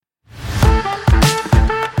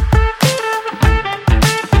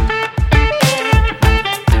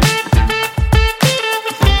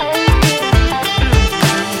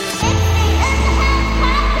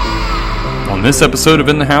this episode of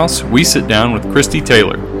In the House, we sit down with Christy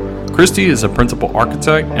Taylor. Christy is a principal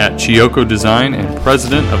architect at Chioco Design and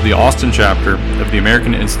president of the Austin chapter of the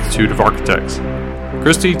American Institute of Architects.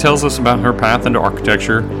 Christy tells us about her path into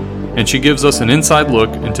architecture, and she gives us an inside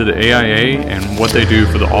look into the AIA and what they do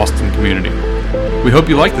for the Austin community. We hope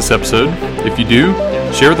you like this episode. If you do,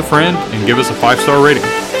 share with a friend and give us a 5-star rating.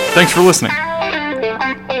 Thanks for listening.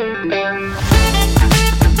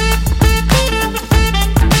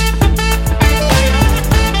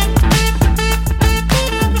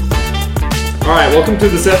 All right, welcome to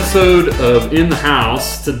this episode of In the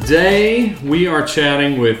House. Today we are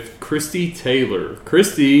chatting with Christy Taylor.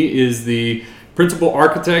 Christy is the principal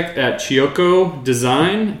architect at Chioco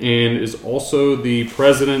Design and is also the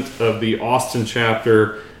president of the Austin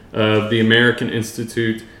chapter of the American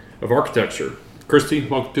Institute of Architecture. Christy,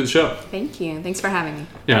 welcome to the show. Thank you. Thanks for having me.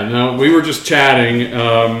 Yeah, no, we were just chatting,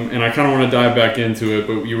 and I kind of want to dive back into it,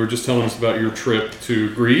 but you were just telling us about your trip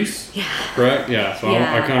to Greece, yeah. Correct? Yeah, so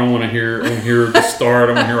yeah. I kind of want to hear the start.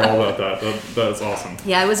 I want to hear all about that. That's awesome.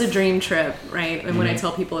 Yeah, it was a dream trip, right? And when I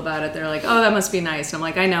tell people about it, they're like, oh, that must be nice. And I'm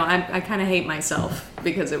like, I know. I kind of hate myself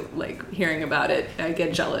because hearing about it, I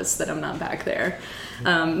get jealous that I'm not back there.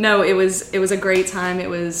 No, it was a great time. It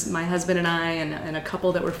was my husband and I and a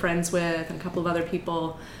couple that we're friends with and a couple of other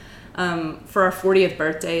people. For our 40th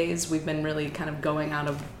birthdays, we've been really kind of going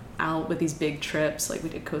out with these big trips. Like we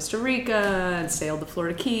did Costa Rica and sailed the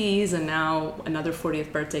Florida Keys, and now another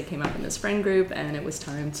 40th birthday came up in this friend group, and it was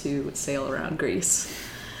time to sail around Greece.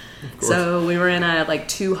 So we were in a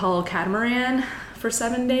 2-hull catamaran for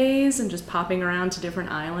 7 days and just popping around to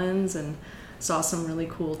different islands and saw some really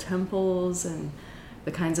cool temples and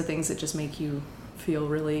the kinds of things that just make you feel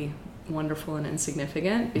really wonderful and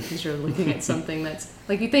insignificant because you're looking at something that's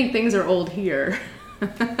you think things are old here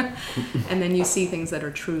and then you see things that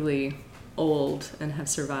are truly old and have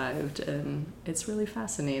survived, and it's really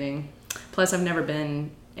fascinating. Plus, I've never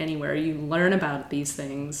been anywhere. You learn about these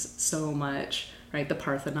things so much, right? The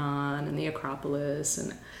Parthenon and the Acropolis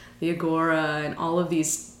and the Agora and all of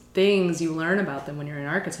these things, you learn about them when you're in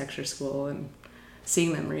architecture school, and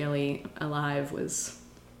seeing them really alive was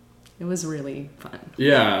really fun.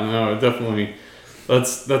 Yeah, no, definitely.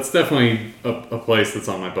 That's definitely a place that's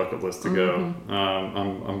on my bucket list to go.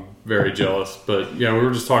 I'm very jealous, but yeah, we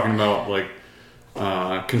were just talking about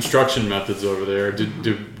construction methods over there.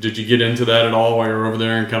 Did you get into that at all while you were over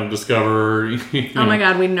there and kind of discover? Oh my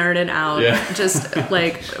God, we nerded out. Yeah. Just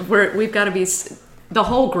we've got to be. The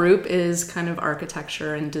whole group is kind of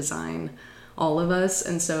architecture and design, all of us,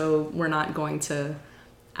 and so we're not going to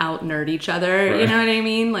out nerd each other, right. You know what I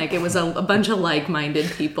mean? It was a bunch of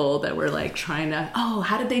like-minded people that were trying to,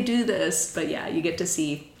 how did they do this? But yeah, you get to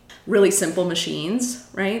see really simple machines,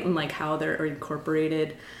 right? And how they're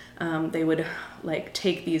incorporated. They would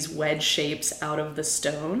take these wedge shapes out of the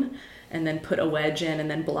stone and then put a wedge in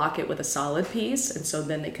and then block it with a solid piece. And so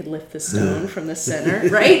then they could lift the stone from the center,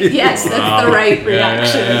 right? Yes, that's the right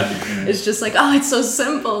reaction. Yeah. It's just it's so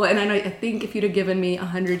simple. And I think if you'd have given me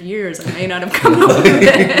 100 years, I may not have come up with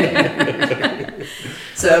it.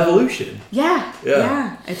 So evolution.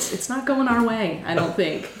 Yeah. It's not going our way, I don't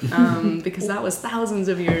think, because that was thousands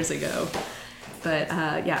of years ago. But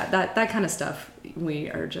that kind of stuff, we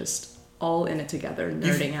are just all in it together,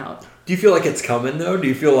 nerding out. Do you feel like it's coming, though? Do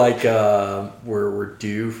you feel like we're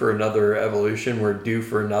due for another evolution? We're due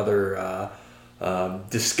for another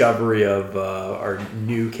discovery of our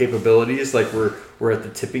new capabilities? We're at the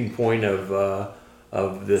tipping point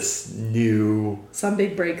of this new... Some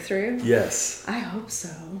big breakthrough? Yes. I hope so.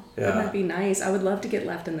 Yeah. Wouldn't that be nice? I would love to get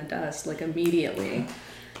left in the dust, immediately,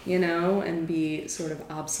 and be sort of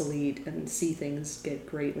obsolete and see things get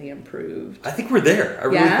greatly improved. I think we're there. I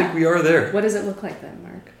really think we are there. What does it look like then,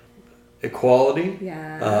 Mark? Equality.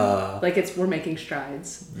 Yeah. We're making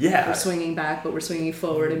strides. Yeah. We're swinging back, but we're swinging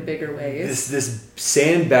forward in bigger ways. This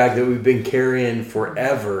sandbag that we've been carrying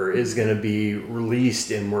forever is going to be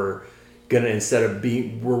released, and we're going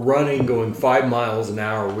to, we're running going 5 miles an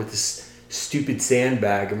hour with this stupid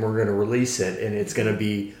sandbag, and we're going to release it, and it's going to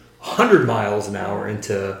be 100 miles an hour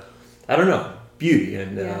into, I don't know, beauty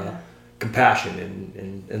and compassion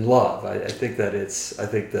and love. I think that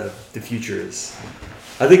the future is,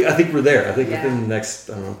 I think we're there. I think within the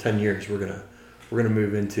next 10 years we're gonna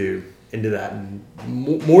move into that, and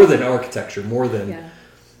more than architecture, more than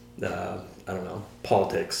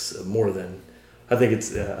politics, more than I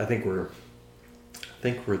think we're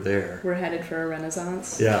there. We're headed for a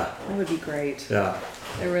renaissance. Yeah, that would be great. Yeah,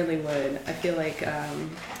 it really would. I feel like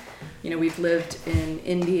we've lived in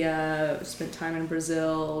India, spent time in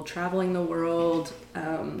Brazil, traveling the world,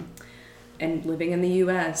 and living in the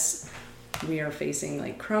U.S. we are facing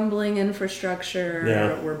like crumbling infrastructure.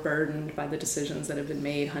 Yeah. We're burdened by the decisions that have been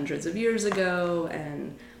made hundreds of years ago,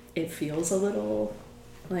 and it feels a little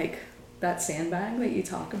like that sandbag that you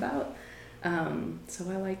talk about. So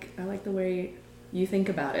I like the way you think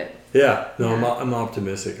about it. Yeah, no, Yeah. I'm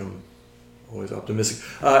optimistic. I'm always optimistic.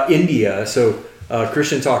 India. So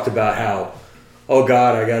Christian talked about how, oh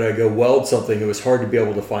God, I gotta go weld something. It was hard to be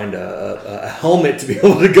able to find a helmet to be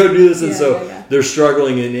able to go do this, and they're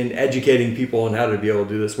struggling in educating people on how to be able to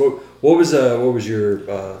do this. What was your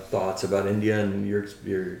thoughts about India and your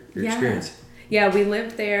experience? Yeah, we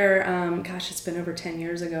lived there. Gosh, it's been over 10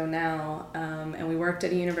 years ago now, and we worked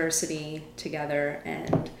at a university together,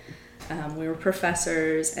 and we were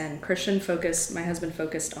professors. And my husband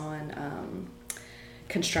focused on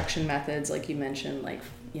construction methods, like you mentioned, like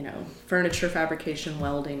furniture fabrication,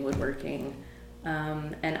 welding, woodworking,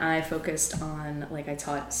 and I focused on I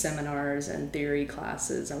taught seminars and theory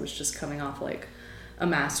classes. I was just coming off a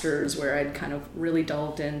master's where I'd kind of really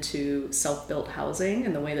delved into self-built housing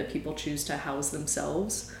and the way that people choose to house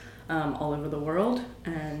themselves all over the world.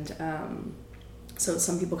 And so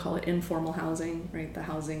some people call it informal housing, right? The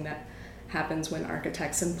housing that happens when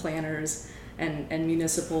architects and planners and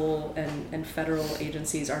municipal and federal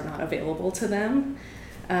agencies are not available to them.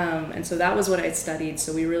 And so that was what I studied.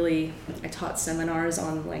 So I taught seminars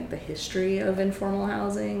on the history of informal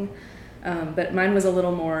housing. But mine was a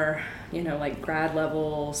little more, grad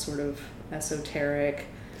level, sort of esoteric,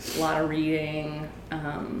 a lot of reading,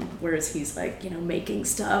 whereas he's making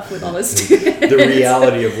stuff with all his students. The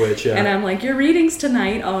reality of which, yeah. And I'm like, your readings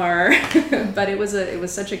tonight are, but it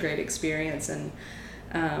was such a great experience. And,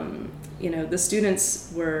 the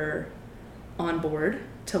students were on board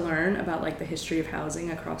to learn about the history of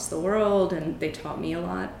housing across the world, and they taught me a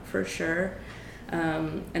lot for sure.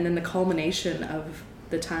 And then the culmination of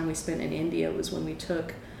the time we spent in India was when we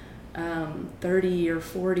took 30 or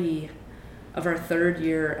 40 of our third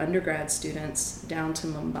year undergrad students down to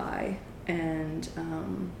Mumbai and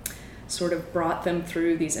sort of brought them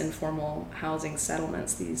through these informal housing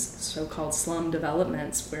settlements, these so-called slum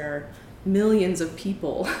developments where millions of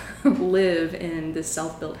people live in this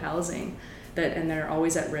self-built housing and they're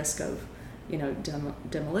always at risk of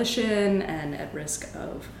demolition and at risk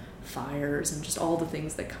of fires and just all the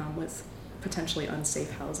things that come with potentially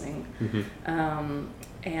unsafe housing. Mm-hmm.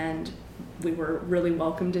 And we were really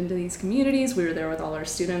welcomed into these communities. We were there with all our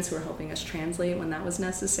students who were helping us translate when that was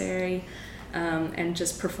necessary, and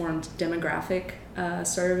just performed demographic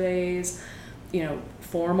surveys,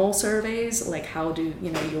 formal surveys, like how do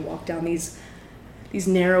you walk down these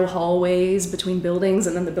narrow hallways between buildings,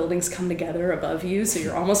 and then the buildings come together above you, so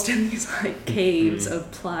you're almost in these caves of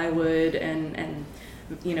plywood and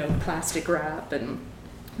plastic wrap and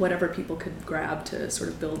whatever people could grab to sort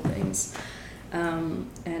of build things,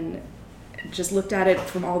 and just looked at it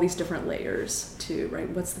from all these different layers to, right,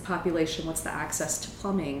 what's the population, what's the access to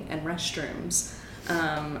plumbing and restrooms.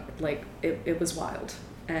 It was wild,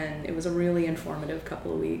 and it was a really informative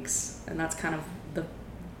couple of weeks, and that's kind of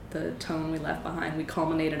the tone we left behind. We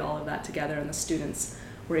culminated all of that together, and the students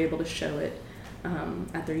were able to show it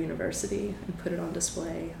at their university and put it on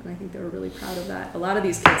display, and I think they were really proud of that. A lot of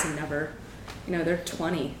these kids have never, they're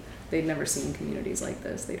 20. They'd never seen communities like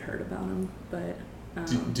this. They'd heard about them, but...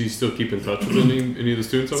 Do you still keep in touch with any of the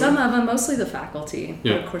students? Some of them, mostly the faculty.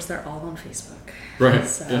 Yeah. But of course, they're all on Facebook. Right.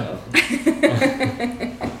 So. Yeah.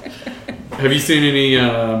 Have you seen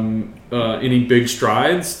any big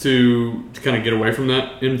strides to kind of get away from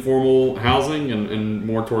that informal housing and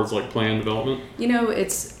more towards planned development?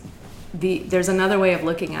 There's another way of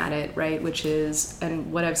looking at it, right? Which is,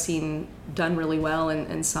 and what I've seen done really well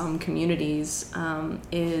in some communities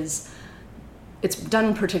is, it's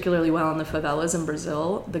done particularly well in the favelas in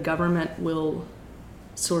Brazil. The government will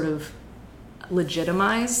sort of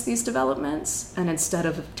legitimize these developments, and instead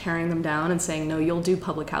of tearing them down and saying, no, you'll do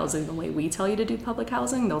public housing the way we tell you to do public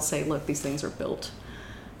housing, they'll say, look, these things are built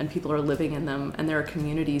and people are living in them, and there are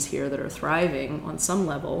communities here that are thriving on some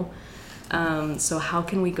level. So how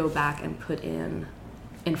can we go back and put in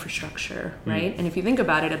infrastructure, right? And if you think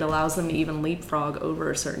about it, it allows them to even leapfrog over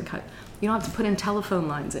a certain kind. You don't have to put in telephone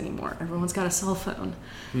lines anymore. Everyone's got a cell phone.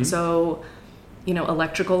 So,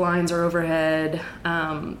 electrical lines are overhead.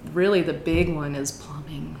 Really the big one is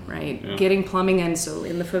plumbing, right? Yeah. Getting plumbing in. So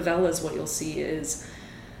in the favelas, what you'll see is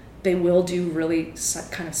they will do really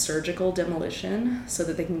kind of surgical demolition so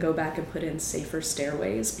that they can go back and put in safer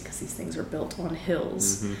stairways, because these things are built on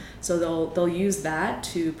hills. Mm-hmm. So they'll use that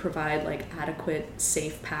to provide adequate,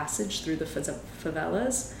 safe passage through the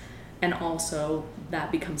favelas, and also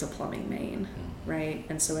that becomes a plumbing main. right?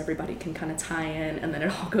 And so everybody can kind of tie in, and then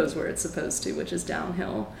it all goes where it's supposed to, which is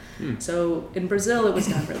downhill. So in Brazil, it was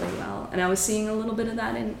done really well. And I was seeing a little bit of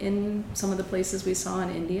that in some of the places we saw in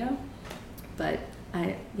India. But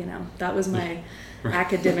that was my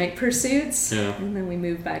academic pursuits. Yeah. And then we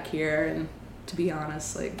moved back here and, to be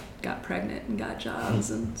honest, like, got pregnant and got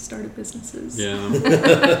jobs and started businesses. Yeah.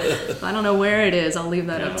 I don't know where it is. I'll leave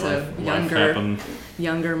that up to life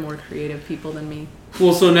younger, more creative people than me.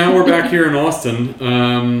 Well, so now we're back here in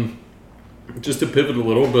Austin. Just to pivot a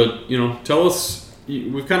little, but tell us.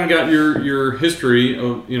 We've kind of got your history, a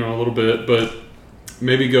little bit, but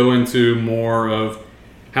maybe go into more of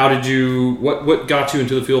how did you what got you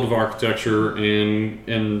into the field of architecture,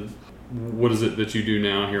 and what is it that you do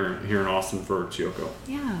now here in Austin for Chiyoko?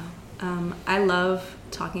 Yeah, I love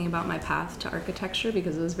talking about my path to architecture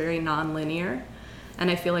because it was very non-linear. And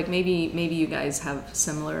I feel like maybe you guys have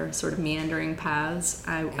similar sort of meandering paths.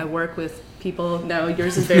 I work with people. No,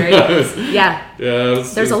 yours is very yeah.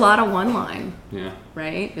 There's a lot of one line. Yeah.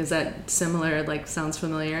 Right? Is that similar? Like, sounds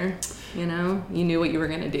familiar? You knew what you were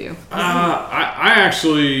gonna do. I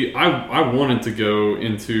actually wanted to go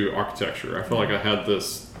into architecture. I felt like I had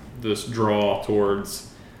this draw towards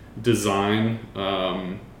design,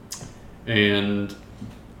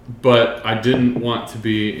 but I didn't want to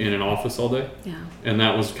be in an office all day. Yeah. And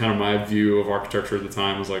that was kind of my view of architecture at the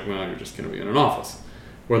time, was like, well, you're just going to be in an office.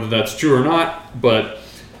 Whether that's true or not, but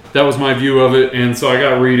that was my view of it. And so I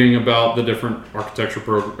got reading about the different architecture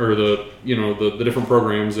the different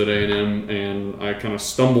programs at A&M, and I kind of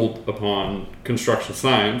stumbled upon construction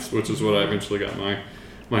science, which is what I eventually got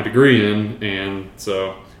my degree in. And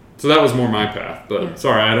so that was more my path, but yeah.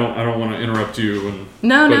 Sorry, I don't want to interrupt you.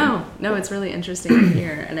 No, it's really interesting to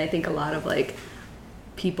hear, and I think a lot of like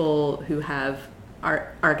people who have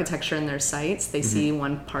architecture in their sights, they see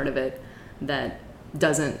one part of it that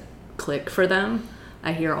doesn't click for them.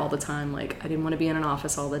 I hear all the time, like, I didn't want to be in an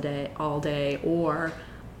office all day, or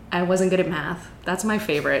I wasn't good at math. That's my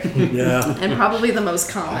favorite. Yeah. And probably the most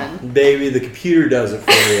common. Baby, the computer does it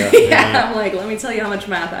for you. Yeah, I'm like, let me tell you how much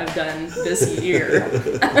math I've done this year.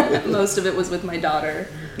 Most of it was with my daughter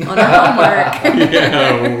on her homework.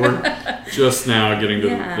 Yeah, well, we're just now getting to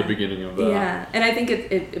the beginning of that. Yeah, and I think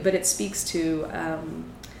it speaks to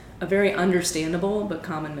a very understandable but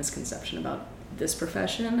common misconception about this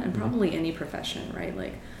profession, and probably any profession, right?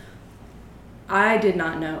 Like, I did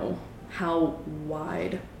not know how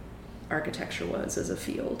wide architecture was as a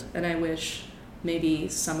field, and I wish maybe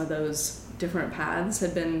some of those different paths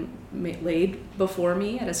had been laid before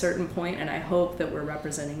me at a certain point, and I hope that we're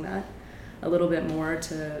representing that a little bit more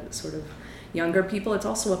to sort of younger people. It's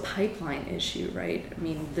also a pipeline issue, right? I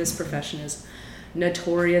mean, this profession is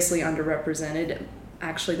notoriously underrepresented.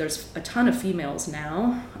 Actually, there's a ton of females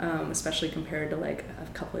now, especially compared to like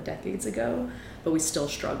a couple of decades ago, but we still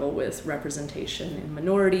struggle with representation in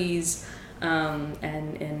minorities, and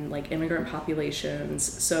in like immigrant populations.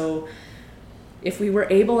 So if we were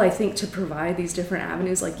able, I think, to provide these different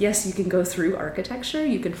avenues, like, yes, you can go through architecture,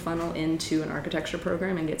 you can funnel into an architecture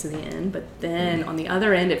program and get to the end, but then on the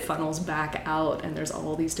other end, it funnels back out and there's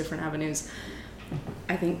all these different avenues.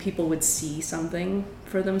 I think people would see something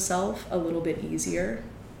for themselves a little bit easier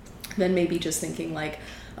than maybe just thinking like,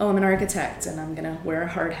 oh, I'm an architect and I'm gonna wear a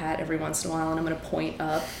hard hat every once in a while and I'm gonna point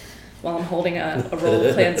up while I'm holding a roll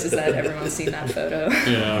of plans. Is that everyone's seen that photo?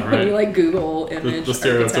 Yeah, right. When you like Google image the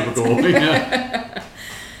stereotypical. Yeah.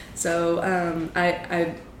 So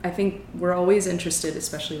I think we're always interested,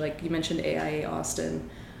 especially like you mentioned AIA Austin.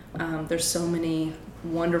 There's so many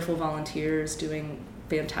wonderful volunteers doing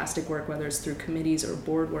fantastic work, whether it's through committees or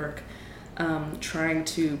board work, trying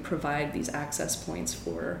to provide these access points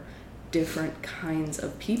for different kinds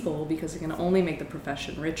of people, because it can only make the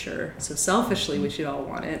profession richer. So selfishly, we should all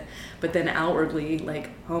want it, but then outwardly, like,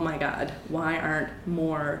 oh my God, why aren't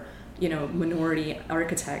more, minority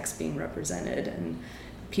architects being represented? And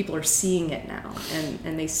people are seeing it now,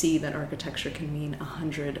 and they see that architecture can mean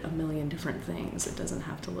 1 million different things. It doesn't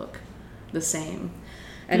have to look the same.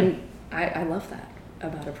 And I love that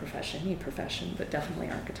about a profession, any profession, but definitely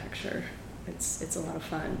architecture. It's a lot of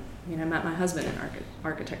fun. I mean, I met my husband in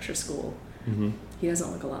architecture school. Mm-hmm. He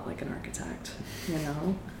doesn't look a lot like an architect,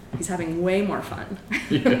 He's having way more fun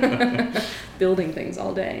building things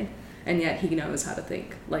all day, and yet he knows how to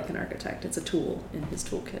think like an architect. It's a tool in his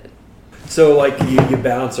toolkit. So like you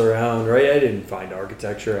bounce around, right? I didn't find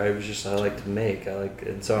architecture. I like to make.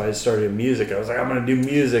 And so I started music. I was like, I'm gonna do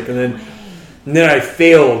music, and then I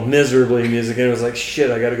failed miserably in music, and it was like,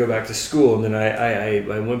 shit, I got to go back to school. And then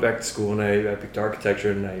I went back to school, and I picked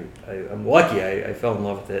architecture, and I'm lucky I fell in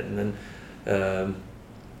love with it. And then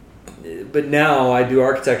but now I do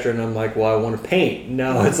architecture and I'm like, well, I want to paint.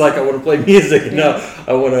 No, it's like I want to play music. No,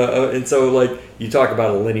 I want to. And so like you talk about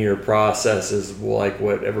a linear process is like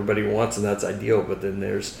what everybody wants, and that's ideal. But then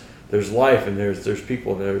there's life, and there's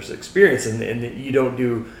people, and there's experience, and you don't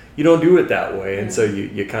do it that way. And so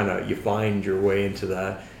you kind of you find your way into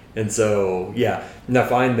that. And so, yeah, and I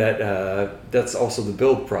find that that's also the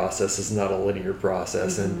build process is not a linear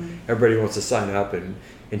process, and everybody wants to sign up and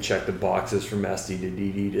check the boxes from SD to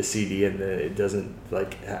DD to CD, and it doesn't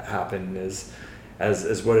like happen as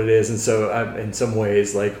what it is. And so, in some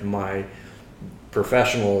ways, like my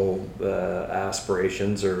professional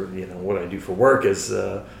aspirations, or what I do for work, is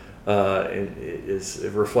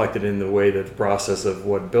reflected in the way that the process of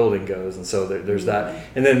what building goes. And so there's that,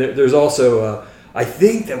 and then there's also. I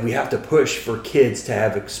think that we have to push for kids to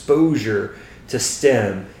have exposure to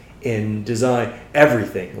STEM in design,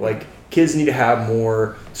 everything. Like kids need to have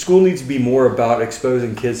more, school needs to be more about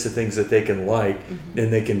exposing kids to things that they can like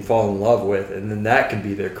and they can fall in love with, and then that can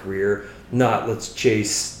be their career, not let's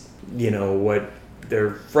chase, what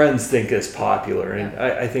their friends think is popular. And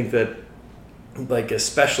I think that, like,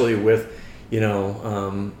 especially with, I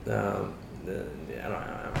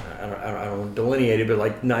don't delineate it, but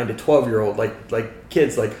like 9 to 12-year-old, like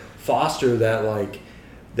kids, like foster that, like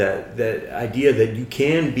that idea that you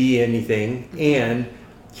can be anything and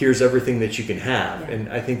here's everything that you can have. And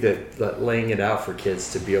I think that laying it out for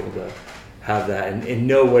kids to be able to have that and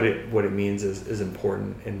know what it means is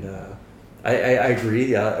important. And I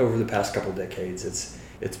agree. Over the past couple decades,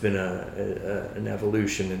 it's been an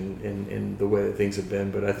evolution in the way that things have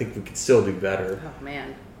been, but I think we could still do better. Oh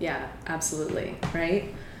man, yeah, absolutely,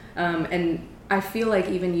 right? And I feel like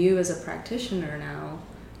even you as a practitioner now,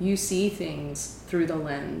 you see things through the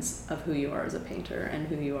lens of who you are as a painter and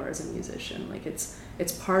who you are as a musician. Like it's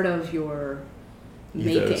part of your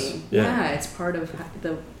making. Yeah, it's part of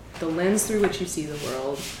the lens through which you see the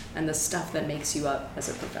world and the stuff that makes you up as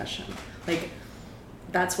a profession. Like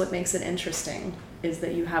that's what makes it interesting, is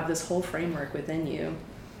that you have this whole framework within you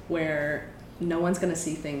where no one's going to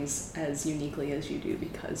see things as uniquely as you do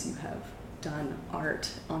because you have done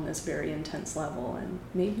art on this very intense level and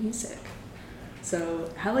made music. So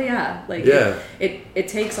hell yeah, like it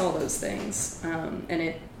takes all those things, and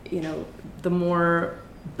it, the more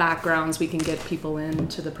backgrounds we can get people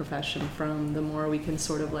into the profession from, the more we can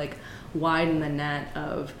sort of like widen the net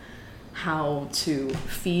of how to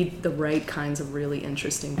feed the right kinds of really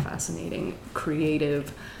interesting, fascinating,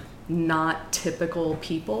 creative, not typical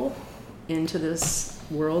people into this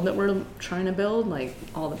world that we're trying to build. Like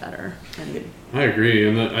all the better. And I agree,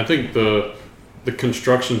 and I think the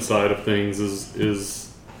construction side of things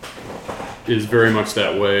is very much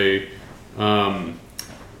that way, and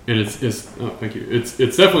it's thank you. It's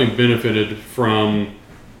definitely benefited from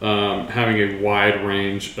having a wide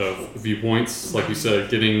range of viewpoints, like you said,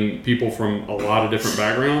 getting people from a lot of different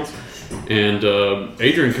backgrounds. And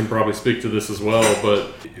Adrian can probably speak to this as well,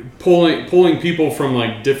 but pulling people from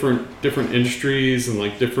like different industries and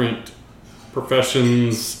like different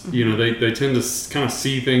professions, they tend to kind of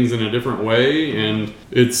see things in a different way, and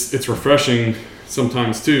it's refreshing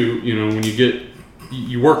sometimes too. When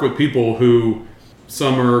you work with people who,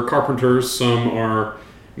 some are carpenters, some are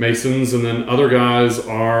masons, and then other guys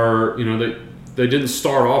are, they didn't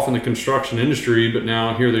start off in the construction industry, but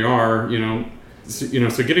now here they are,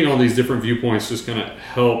 so getting all these different viewpoints just kind of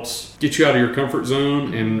helps get you out of your comfort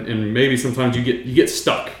zone, and maybe sometimes you get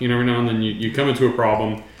stuck, every now and then you come into a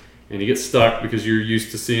problem and you get stuck because you're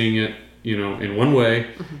used to seeing it, in one way.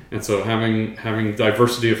 And so having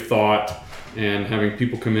diversity of thought and having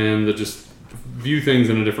people come in that just view things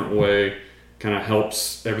in a different way kind of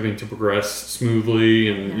helps everything to progress smoothly,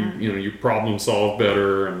 and you problem solve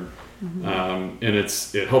better, and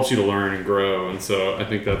it helps you to learn and grow. And so I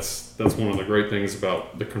think that's one of the great things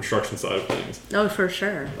about the construction side of things. Oh, for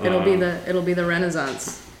sure. It'll be the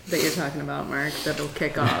Renaissance that you're talking about, Mark, that'll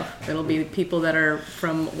kick off. It'll be people that are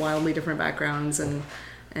from wildly different backgrounds and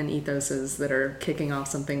ethoses that are kicking off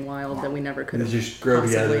something wild that we never could have just grow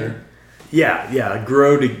together.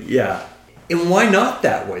 Grow to And why not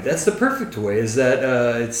that way? That's the perfect way. Is that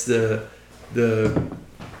it's the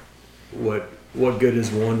what good is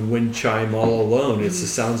one wind chime all alone? It's the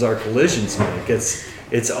sounds our collisions make.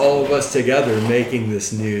 It's all of us together making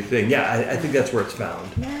this new thing. Yeah, I think that's where it's found.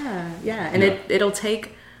 Yeah, and it'll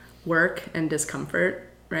take work and discomfort,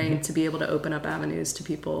 right, to be able to open up avenues to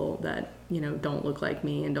people that don't look like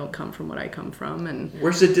me and don't come from what I come from. And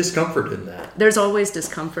where's the discomfort in that? There's always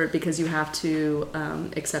discomfort because you have to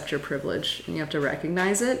accept your privilege and you have to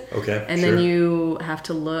recognize it. Okay, and then you have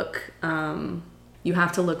to look. You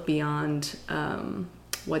have to look beyond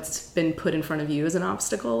what's been put in front of you as an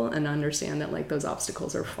obstacle, and understand that like those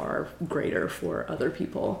obstacles are far greater for other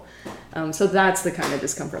people. So that's the kind of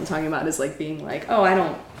discomfort I'm talking about, is like being like,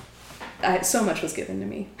 oh, so much was given to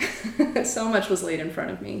me. So much was laid in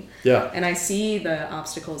front of me. Yeah. And I see the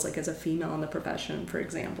obstacles, like as a female in the profession, for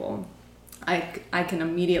example, I can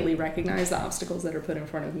immediately recognize the obstacles that are put in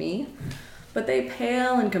front of me, but they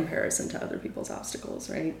pale in comparison to other people's obstacles,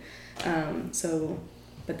 right? That's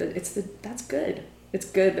good. It's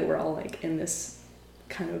good that we're all like in this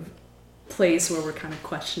kind of place where we're kind of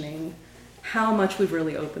questioning how much we've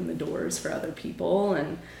really opened the doors for other people,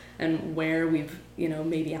 and where we've,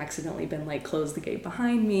 maybe accidentally been like, close the gate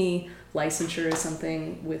behind me. Licensure is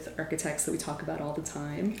something with architects that we talk about all the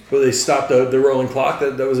time. Well, they stopped the rolling clock.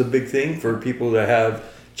 That was a big thing for people that have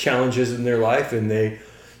challenges in their life, and they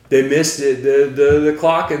missed it, the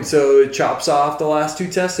clock, and so it chops off the last 2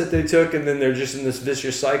 tests that they took, and then they're just in this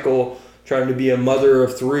vicious cycle trying to be a mother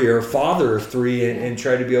of 3 or a father of 3 and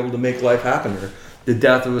try to be able to make life happen, or the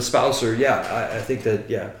death of a spouse, or I think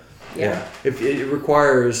that if it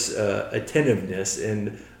requires attentiveness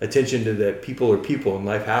and attention to that people are people and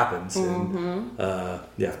life happens. And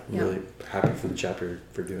really happy for the chapter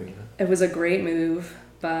for doing that. It was a great move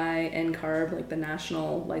by NCARB, like the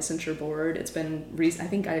National Licensure Board. It's been I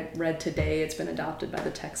think I read today it's been adopted by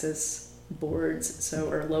the Texas boards,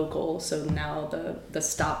 or local. So now the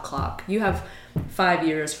stop clock, you have 5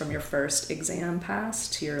 years from your first exam pass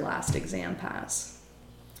to your last exam pass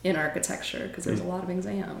in architecture, because there's a lot of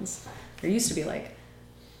exams. There used to be like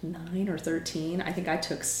 9 or 13. I think I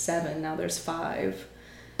took 7. Now there's 5.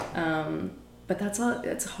 But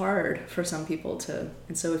it's hard for some people to,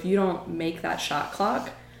 and so if you don't make that shot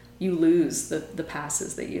clock, you lose the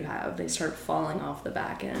passes that you have. They start falling off the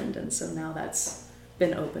back end, and so now that's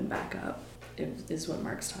been opened back up, is what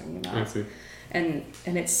Mark's talking about. I see. And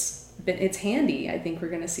it's handy. I think we're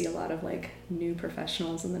going to see a lot of like new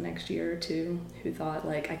professionals in the next year or 2 who thought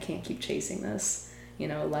like, I can't keep chasing this,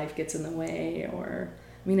 life gets in the way. Or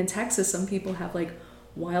in Texas, some people have like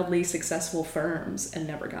wildly successful firms and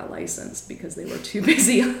never got licensed because they were too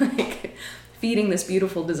busy like feeding this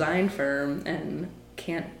beautiful design firm and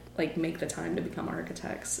can't like make the time to become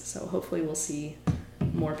architects. So hopefully we'll see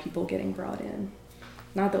more people getting brought in.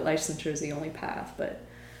 Not that licensure is the only path, but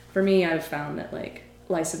for me, I've found that like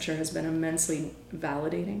licensure has been immensely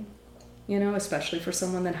validating, especially for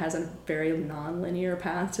someone that has a very non-linear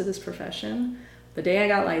path to this profession. The day I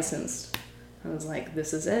got licensed, I was like,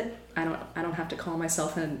 this is it. I don't have to call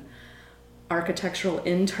myself an architectural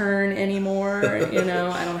intern anymore. I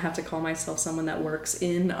don't have to call myself someone that works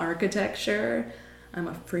in architecture. I'm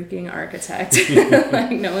a freaking architect.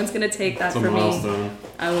 Like, no one's going to take that from me.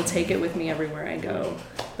 I will take it with me everywhere I go.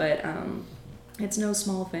 But it's no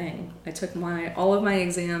small thing. I took all of my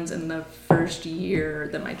exams in the first year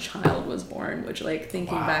that my child was born, which, like,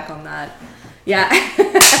 thinking back on that,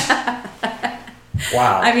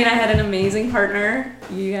 Wow. I had an amazing partner.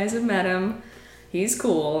 You guys have met him. He's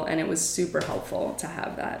cool, and it was super helpful to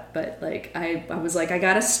have that. But, like, I was like, I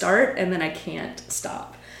got to start, and then I can't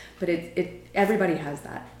stop. But everybody has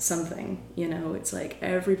that something, it's like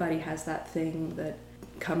everybody has that thing that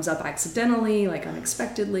comes up accidentally, like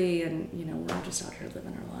unexpectedly, and, we're all just out here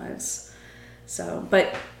living our lives. So,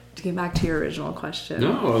 but to get back to your original question.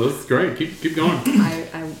 No, that's great. Keep going.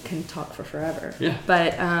 I can talk for forever. Yeah.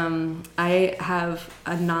 But I have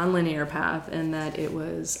a nonlinear path in that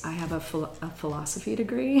I have a philosophy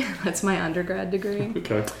degree. That's my undergrad degree.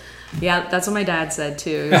 Okay. Yeah, that's what my dad said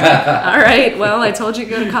too. He was like, all right, well, I told you to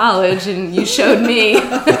go to college and you showed me.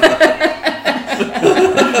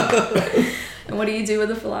 And what do you do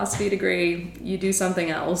with a philosophy degree? You do something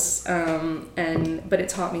else. But it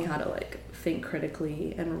taught me how to like think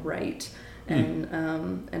critically and write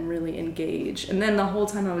and really engage. And then the whole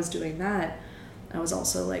time I was doing that, I was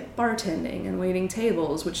also like bartending and waiting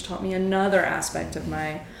tables, which taught me another aspect of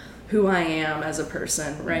who I am as a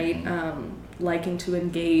person, right? Liking to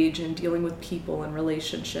engage and dealing with people and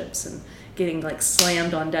relationships and getting like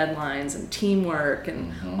slammed on deadlines and teamwork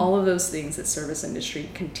and all of those things that service industry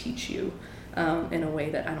can teach you in a way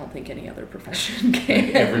that I don't think any other profession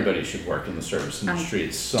can. Everybody should work in the service industry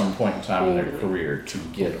at some point in time in their career to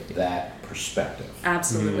get that perspective.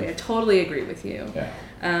 Absolutely. I totally agree with you. Yeah.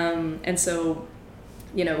 And so,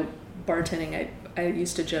 bartending, I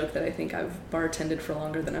used to joke that I think I've bartended for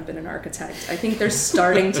longer than I've been an architect. I think they're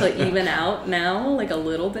starting to even out now, like a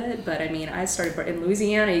little bit. But I started in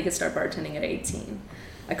Louisiana. You could start bartending at 18.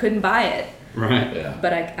 I couldn't buy it. Right. Yeah.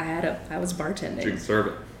 But I was bartending. You can serve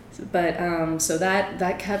it. But so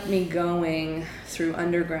that kept me going through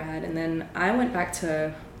undergrad, and then I went back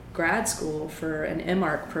to grad school for an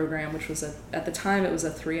MArch program, which was at the time it was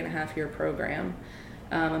a 3.5-year program,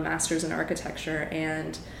 a master's in architecture.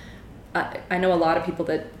 And I know a lot of people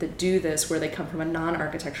that do this where they come from a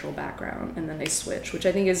non-architectural background and then they switch, which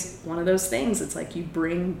I think is one of those things. It's like you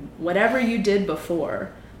bring whatever you did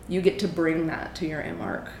before, you get to bring that to your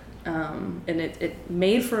MArch. And it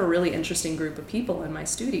made for a really interesting group of people in my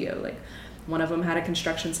studio. Like, one of them had a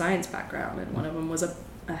construction science background, and one of them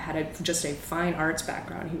had just a fine arts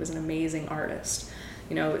background. He was an amazing artist.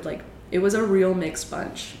 Like, it was a real mixed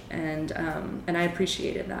bunch, and I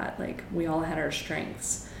appreciated that. Like, we all had our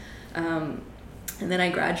strengths. And then I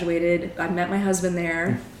graduated. I met my husband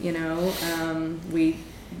there. We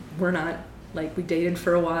were not, like, we dated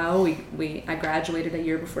for a while. I graduated a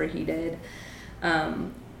year before he did.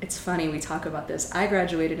 It's funny, we talk about this. I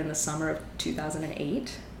graduated in the summer of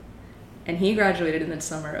 2008, and he graduated in the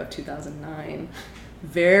summer of 2009.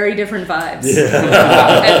 Very different vibes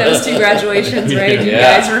at those two graduations, right? Do you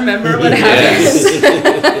guys remember what happened?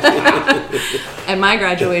 At my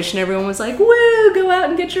graduation, everyone was like, woo, go out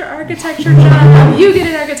and get your architecture job. You get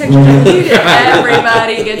an architecture job.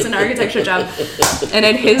 Everybody gets an architecture job. And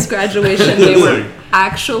at his graduation, they were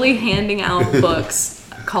actually handing out books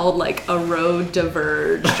called like A Road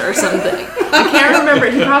Diverged or something. I can't remember.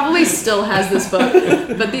 He probably still has this book.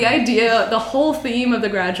 But the whole theme of the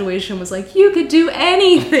graduation was like, you could do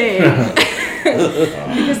anything.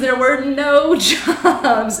 Because there were no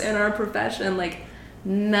jobs in our profession. Like,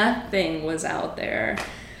 nothing was out there.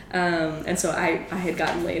 And so I had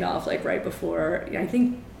gotten laid off like right before. I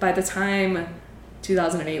think by the time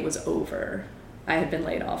 2008 was over, I had been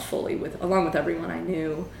laid off fully along with everyone I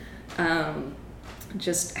knew.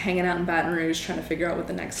 Just hanging out in Baton Rouge trying to figure out what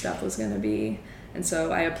the next step was going to be. And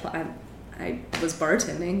so I was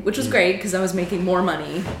bartending, which was great because I was making more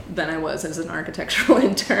money than I was as an architectural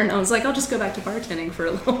intern. I was like, I'll just go back to bartending for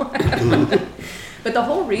a little while. But the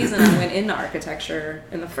whole reason I went into architecture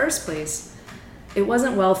in the first place, it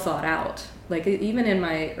wasn't well thought out. Like, even in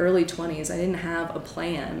my early 20s, I didn't have a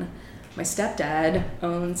plan. My stepdad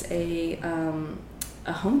owns a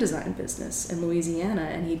home design business in Louisiana,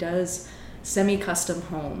 and he does semi-custom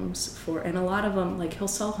homes and a lot of them, like, he'll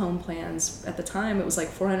sell home plans. At the time, it was like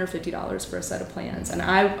 $450 for a set of plans. And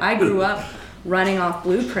I grew up running off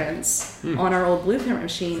blueprints on our old blueprint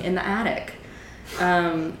machine in the attic.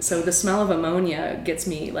 So the smell of ammonia gets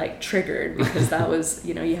me like triggered because that was,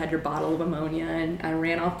 you had your bottle of ammonia, and I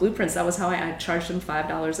ran off blueprints. That was how I charged him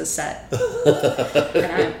 $5 a set.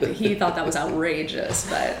 And he thought that was outrageous,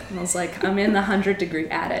 but I was like, I'm in the 100-degree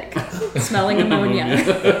attic smelling ammonia.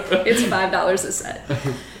 It's $5 a set.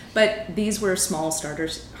 But these were small starter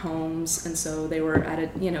homes, and so they were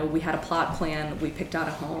we had a plot plan. We picked out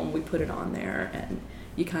a home, we put it on there, and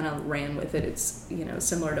you kind of ran with it. It's,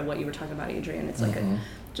 similar to what you were talking about, Adrian. It's like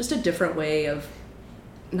just a different way of,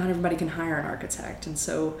 not everybody can hire an architect. And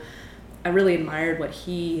so I really admired what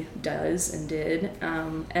he does and did.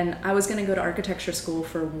 And I was going to go to architecture school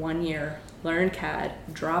for 1 year, learn CAD,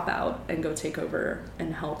 drop out, and go take over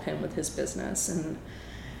and help him with his business. And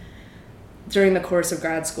during the course of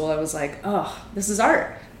grad school, I was like, oh, this is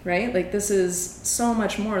art, right? Like, this is so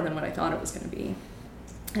much more than what I thought it was going to be.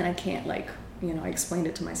 And I can't, I explained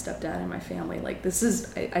it to my stepdad and my family, like, this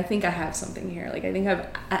is, I think I have something here. Like, I think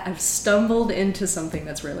I've stumbled into something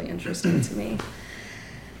that's really interesting to me.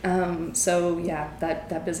 So yeah,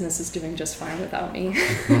 that business is doing just fine without me.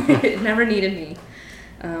 It never needed me.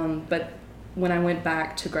 But when I went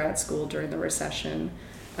back to grad school during the recession,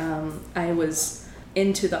 I was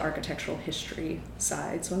into the architectural history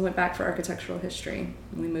side. So I went back for architectural history.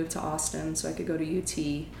 We moved to Austin so I could go to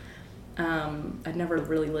UT. I'd never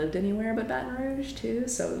really lived anywhere but Baton Rouge too,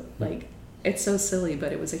 so like, it's so silly,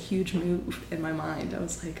 but it was a huge move in my mind. I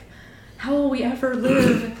was like, how will we ever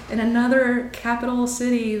live in another capital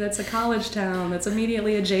city that's a college town that's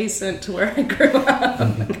immediately adjacent to where I grew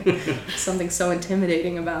up? Something so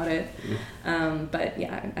intimidating about it. But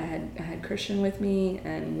yeah, I had Christian with me,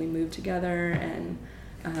 and we moved together, and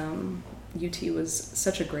UT was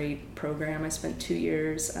such a great program. I spent 2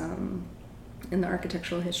 years in the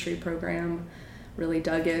architectural history program, really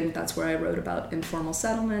dug in. That's where I wrote about informal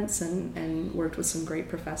settlements and worked with some great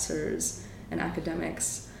professors and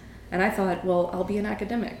academics. And I thought, well, I'll be an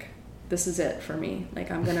academic. This is it for me. Like,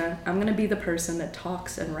 I'm gonna be the person that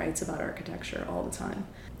talks and writes about architecture all the time.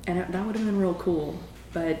 And that would have been real cool.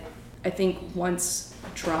 But I think once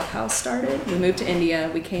Drophouse started, we moved to India,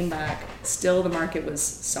 we came back, still the market was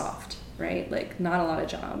soft, right? Like, not a lot of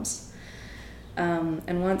jobs.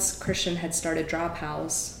 And once Christian had started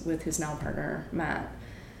Drophouse with his now partner, Matt,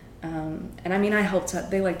 And I mean, I helped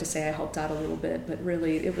out. They like to say I helped out a little bit, but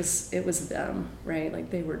really it was them, right? Like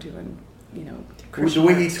they were doing, the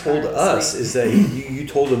way he told us is that you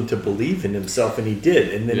told him to believe in himself, and he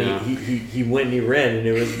did. And then he went and he ran, and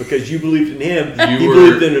it was because you believed in him, he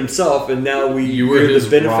believed in himself, and now we're the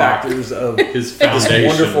benefactors of his foundation.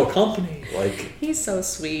 This wonderful company. Like, he's so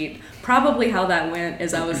sweet. Probably how that went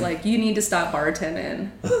is I was like, you need to stop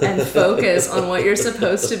bartending and focus on what you're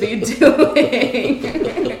supposed to be doing.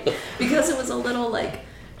 Because it was a little like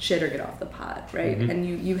shit or get off the pot, right? Mm-hmm.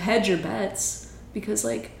 And you hedge your bets because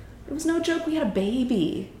like it was no joke, we had a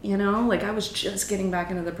baby, like I was just getting back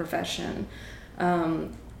into the profession.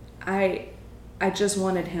 I just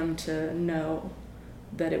wanted him to know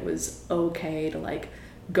that it was okay to like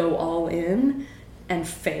go all in and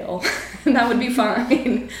fail, and that would be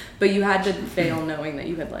fine. But you had to fail knowing that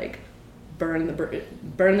you had like burned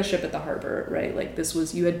the ship at the harbor, right? Like this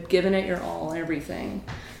was, you had given it your all, everything.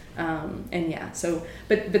 And yeah, so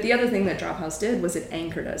but the other thing that Drophouse did was it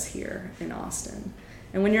anchored us here in Austin.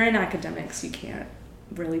 And when you're in academics, you can't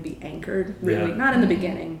really be anchored, really, not in the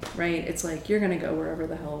beginning, right? It's like you're gonna go wherever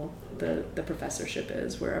the hell the professorship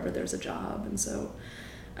is, wherever there's a job. And so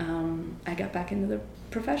I got back into the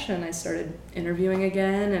profession. I started interviewing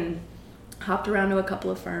again and hopped around to a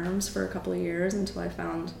couple of firms for a couple of years until I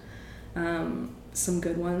found some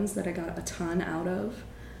good ones that I got a ton out of.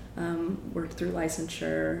 Worked through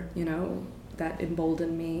licensure, that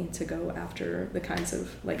emboldened me to go after the kinds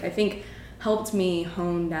of, like, I think helped me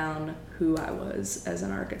hone down who I was as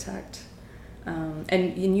an architect.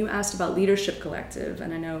 And you asked about Leadership Collective,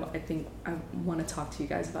 and I think I want to talk to you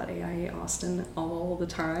guys about AIA Austin all the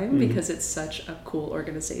time because it's such a cool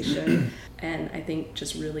organization, and I think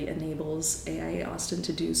just really enables AIA Austin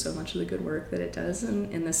to do so much of the good work that it does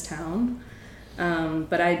in this town.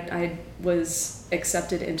 But I was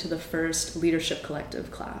accepted into the first Leadership Collective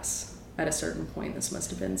class at a certain point. This must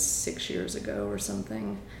have been 6 years ago or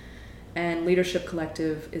something. And Leadership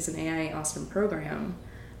Collective is an AIA Austin program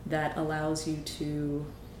that allows you to,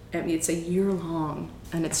 I mean, it's a year long,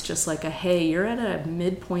 and it's just like hey, you're at a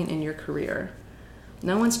midpoint in your career.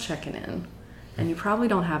 No one's checking in, and you probably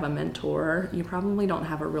don't have a mentor. You probably don't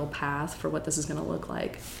have a real path for what this is going to look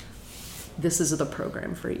like. This is the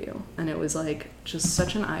program for you. And it was like just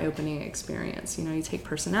such an eye-opening experience. You take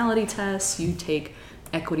personality tests, you take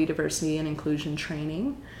equity, diversity, and inclusion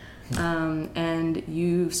training, and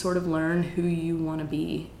you sort of learn who you want to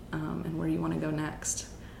be and where you want to go next.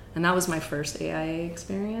 And that was my first AIA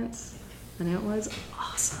experience, and it was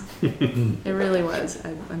awesome. It really was.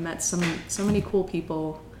 I met so many cool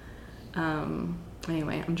people.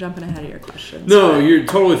 Anyway, I'm jumping ahead of your questions. No, you're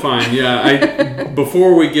totally fine. Yeah,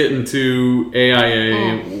 before we get into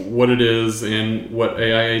AIA, what it is and what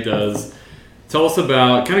AIA does, tell us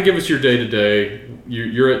about, kind of give us your day-to-day.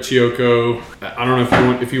 You're at Chioco. I don't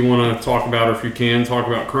know if you want to talk about, or if you can talk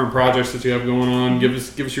about current projects that you have going on. Give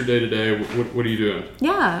us your day-to-day. What are you doing?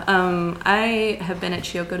 Yeah, I have been at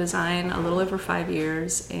Chioco Design a little over 5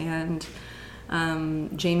 years, and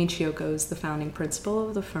Jamie Chioco is the founding principal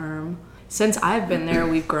of the firm. Since I've been there,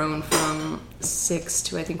 we've grown from 6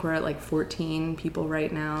 to I think we're at like 14 people right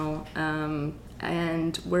now.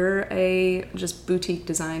 And we're a just boutique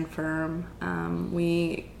design firm.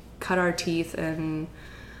 We cut our teeth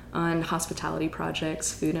on hospitality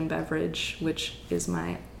projects, food and beverage, which is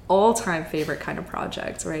my all-time favorite kind of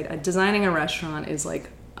project, right? Designing a restaurant is like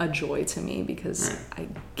a joy to me because I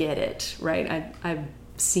get it, right? I've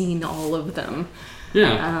seen all of them.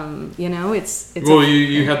 Yeah. It's well,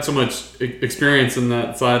 you had so much experience in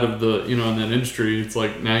that side of the, in that industry. It's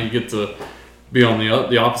like now you get to be on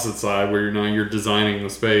the opposite side where you're designing the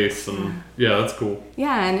space, and yeah, that's cool.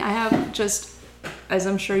 Yeah, and I have just, as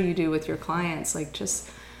I'm sure you do with your clients, like just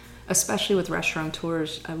especially with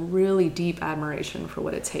restaurateurs, a really deep admiration for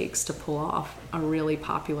what it takes to pull off a really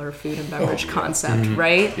popular food and beverage concept,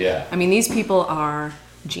 right? Yeah. I mean, these people are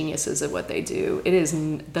geniuses at what they do.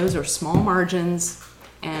 Those are small margins,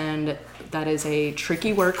 and that is a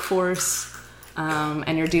tricky workforce,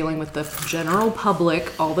 and you're dealing with the general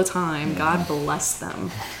public all the time. God bless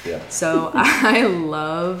them. Yeah. So I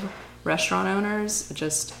love restaurant owners.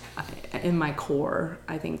 Just in my core,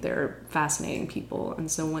 I think they're fascinating people,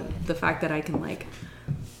 and so when the fact that I can like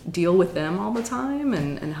deal with them all the time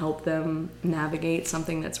and help them navigate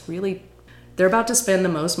something that's really, they're about to spend the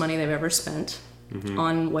most money they've ever spent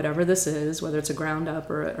on whatever this is, whether it's a ground up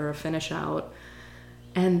or a finish out,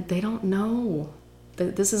 and they don't know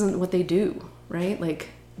that this isn't what they do, right? Like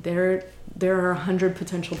there are 100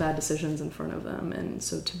 potential bad decisions in front of them, and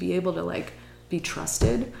so to be able to like be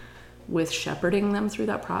trusted with shepherding them through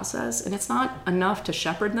that process, and it's not enough to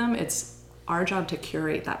shepherd them, it's our job to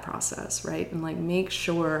curate that process, right? And like make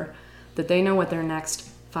sure that they know what their next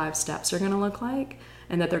 5 steps are going to look like,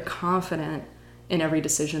 and that they're confident in every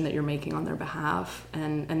decision that you're making on their behalf,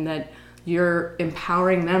 and that you're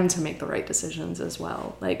empowering them to make the right decisions as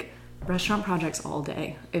well. Like restaurant projects all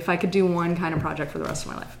day. If I could do one kind of project for the rest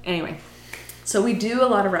of my life. Anyway, so we do a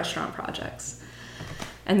lot of restaurant projects,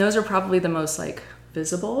 and those are probably the most like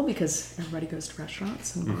visible because everybody goes to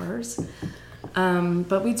restaurants and bars.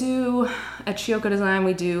 But we do, at Chiyoko Design,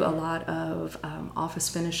 we do a lot of office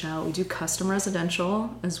finish out. We do custom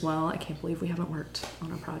residential as well. I can't believe we haven't worked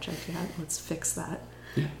on a project yet. Let's fix that.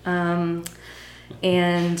 Yeah.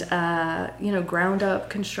 And ground up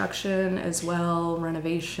construction as well,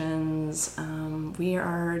 renovations. We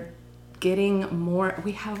are getting more.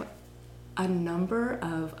 We have a number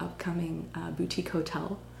of upcoming boutique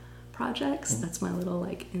hotel projects. That's my little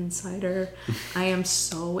like insider. I am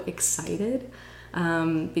so excited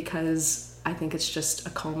because I think it's just a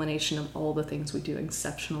culmination of all the things we do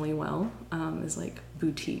exceptionally well, is like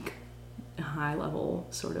boutique, high level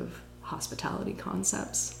sort of hospitality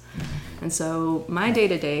concepts. And so my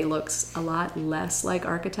day-to-day looks a lot less like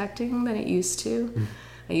architecting than it used to.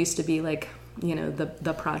 I used to be like,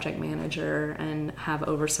 the project manager and have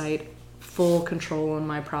oversight, full control on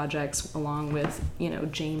my projects along with,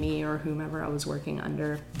 Jamie or whomever I was working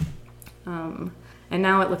under. And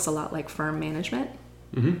now it looks a lot like firm management,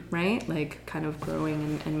 right? Like kind of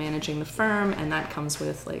growing and managing the firm. And that comes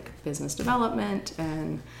with like business development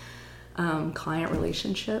and client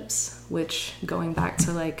relationships, which going back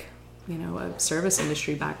to like, a service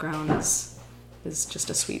industry background is just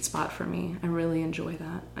a sweet spot for me. I really enjoy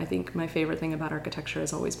that. I think my favorite thing about architecture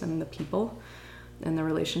has always been the people and the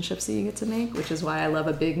relationships that you get to make, which is why I love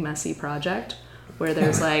a big messy project where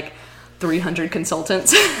there's like 300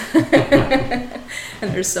 consultants and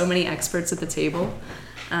there's so many experts at the table.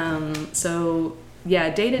 So yeah,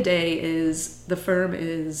 day to day is the firm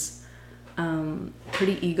is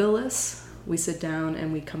pretty egoless. We sit down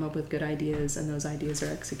and we come up with good ideas, and those ideas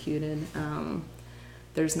are executed.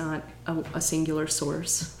 There's not a singular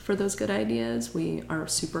source for those good ideas. We are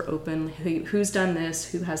super open. Who's done this?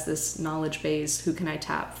 Who has this knowledge base? Who can I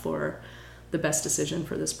tap for the best decision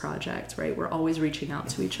for this project, right? We're always reaching out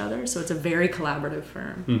to each other. So it's a very collaborative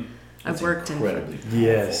firm. I've worked in...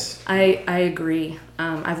 Yes. I agree.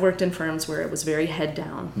 I've worked in firms where it was very head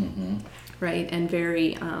down, right? And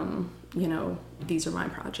very, these are my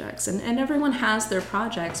projects. And everyone has their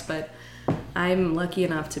projects, but I'm lucky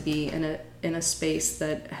enough to be in a space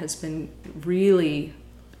that has been really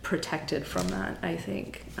protected from that, I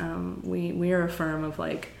think. We are a firm of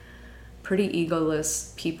like pretty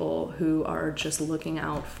egoless people who are just looking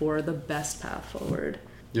out for the best path forward.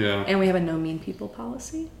 Yeah. And we have a no mean people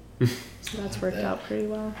policy. So that's worked out pretty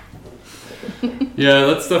well. Yeah,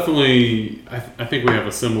 that's definitely, I think we have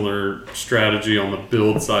a similar strategy on the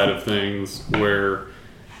build side of things where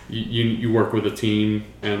you work with a team,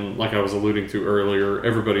 and like I was alluding to earlier,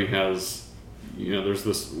 everybody has, there's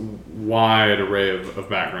this wide array of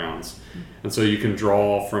backgrounds. And so you can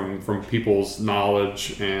draw from people's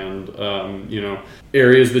knowledge and,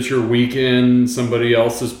 areas that you're weak in, somebody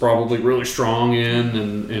else is probably really strong in,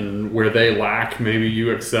 and where they lack, maybe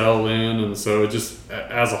you excel in. And so it just,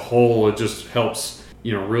 as a whole, it just helps,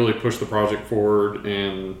 really push the project forward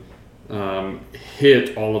and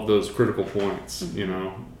hit all of those critical points,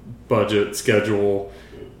 budget, schedule,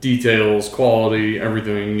 details, quality,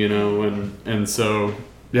 everything, and so...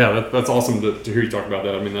 Yeah, that's awesome to hear you talk about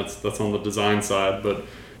that. I mean, that's on the design side, but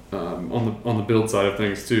on the build side of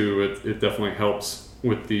things too, it definitely helps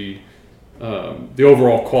with the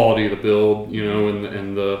overall quality of the build,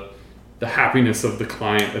 and the happiness of the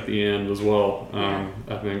client at the end as well.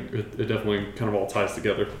 I think it definitely kind of all ties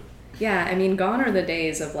together. Yeah, I mean, gone are the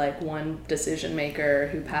days of like one decision maker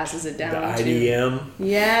who passes it down the IDM.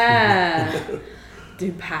 Yeah.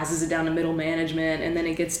 Who passes it down to middle management and then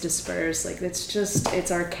it gets dispersed. Like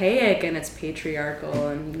it's archaic and it's patriarchal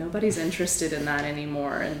and nobody's interested in that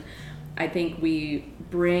anymore. And I think we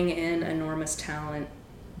bring in enormous talent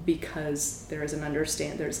because there's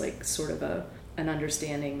like sort of an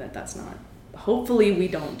understanding that that's not, hopefully we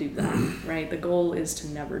don't do that, right? The goal is to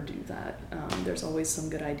never do that. There's always some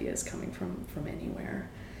good ideas coming from anywhere.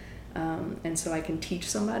 And so I can teach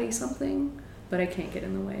somebody something, but I can't get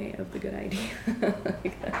in the way of the good idea.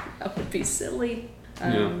 Like that would be silly.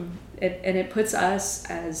 It puts us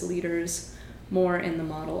as leaders more in the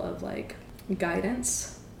model of like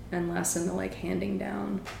guidance and less in the like handing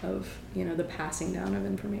down of, the passing down of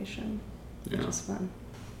information, which is fun.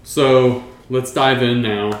 So let's dive in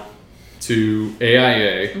now to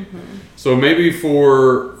AIA. So maybe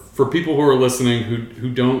for people who are listening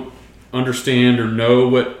who don't understand or know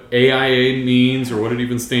what AIA means or what it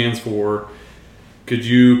even stands for, could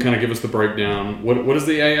you kind of give us the breakdown? What is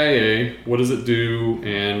the AIA? What does it do?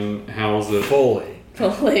 And how is it? Fully.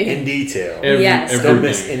 In detail. Yes. Don't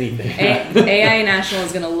miss anything. AIA National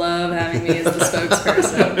is going to love having me as the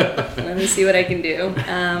spokesperson. Let me see what I can do.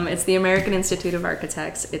 It's the American Institute of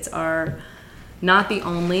Architects. It's not the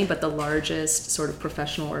only, but the largest sort of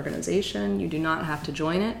professional organization. You do not have to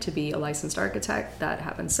join it to be a licensed architect. That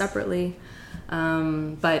happens separately.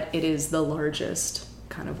 But it is the largest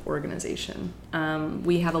kind of organization.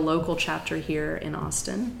 We have a local chapter here in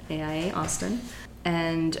Austin, AIA Austin.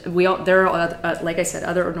 And there are, like I said,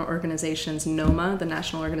 other organizations. NOMA, the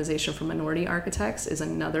National Organization for Minority Architects, is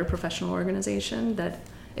another professional organization that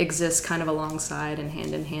exists kind of alongside and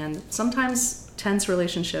hand in hand. Sometimes tense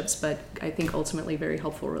relationships, but I think ultimately very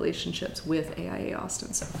helpful relationships with AIA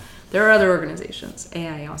Austin. So there are other organizations.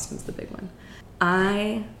 AIA Austin's the big one.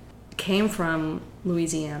 I came from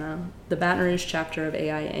Louisiana, the Baton Rouge chapter of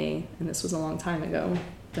AIA, and this was a long time ago,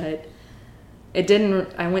 but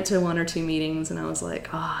I went to one or two meetings and I was like,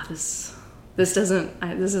 this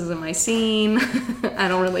isn't my scene. I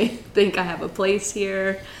don't really think I have a place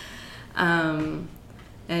here. And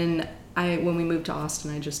when we moved to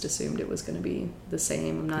Austin, I just assumed it was going to be the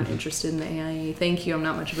same. I'm not interested in the AIA. Thank you. I'm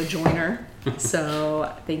not much of a joiner.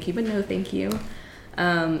 So thank you, but no thank you.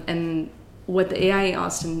 And what the AIA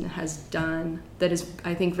Austin has done that is,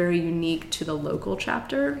 I think, very unique to the local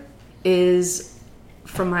chapter is,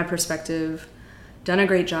 from my perspective, done a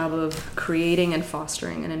great job of creating and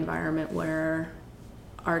fostering an environment where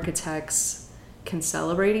architects can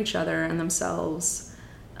celebrate each other and themselves,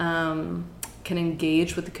 can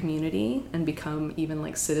engage with the community and become even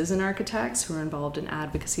like citizen architects who are involved in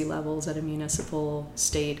advocacy levels at a municipal,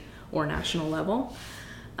 state, or national level,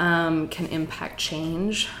 can impact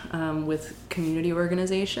change with community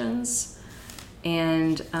organizations.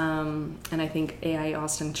 And I think AIA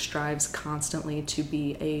Austin strives constantly to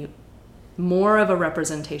be more of a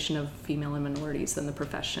representation of female and minorities than the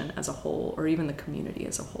profession as a whole, or even the community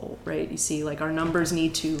as a whole, right? You see, like, our numbers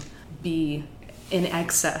need to be in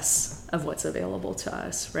excess of what's available to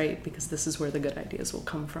us, right? Because this is where the good ideas will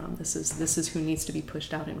come from. This is who needs to be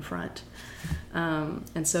pushed out in front.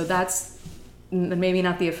 And so that's maybe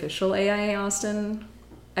not the official AIA Austin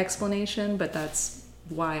explanation, but that's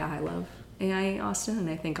why I love AIA Austin, and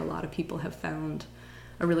I think a lot of people have found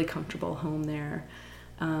a really comfortable home there.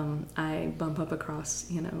 I bump up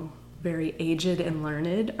across, very aged and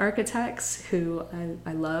learned architects who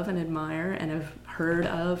I love and admire and have heard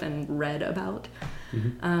of and read about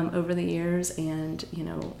over the years, and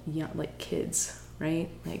like kids, right?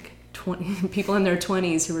 Like 20 people in their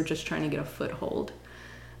 20s who are just trying to get a foothold,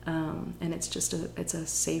 and it's a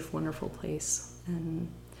safe, wonderful place.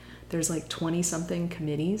 And there's like 20-something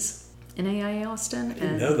committees in AIA Austin. I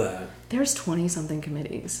didn't know that. There's 20-something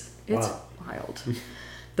committees. It's wild.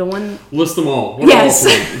 The one... List them all. What yes.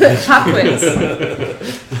 Pop quiz.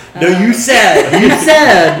 No, you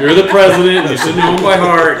said. You're the president. You should know them by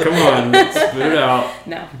heart. Come on. Spit it out.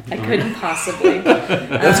 No, I couldn't possibly.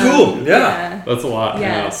 That's cool. Yeah. That's a lot.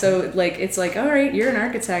 Yeah. So it's like, all right, you're an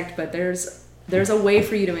architect, but there's a way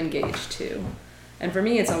for you to engage too. And for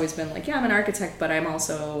me, it's always been like, yeah, I'm an architect, but I'm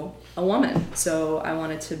also a woman. So I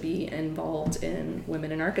wanted to be involved in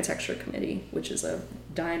Women in Architecture Committee, which is a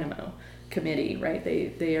dynamo committee, right?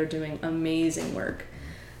 They are doing amazing work.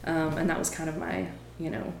 And that was kind of my,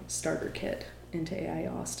 starter kit into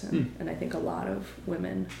AIA Austin. And I think a lot of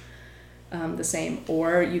women, the same.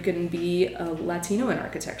 Or you can be a Latino in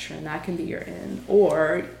architecture, and that can be your in.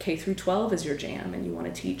 Or K through 12 is your jam, and you want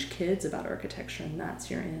to teach kids about architecture, and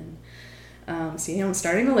that's your in. See, I'm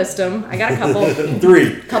starting to list them. I got a couple.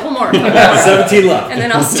 3. Couple more. 17 left. And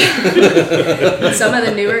then I'll start. Some of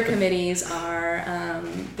the newer committees are,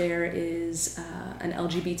 there is an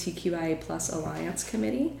LGBTQIA plus Alliance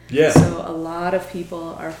committee. Yeah. So a lot of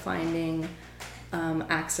people are finding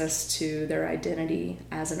access to their identity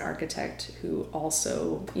as an architect who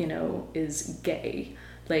also, is gay,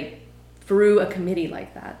 like through a committee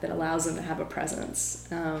like that allows them to have a presence.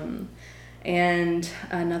 And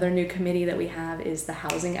another new committee that we have is the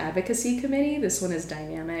Housing Advocacy Committee. This one is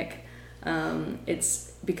dynamic.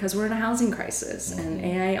 It's because we're in a housing crisis, and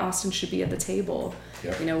AIA Austin should be at the table.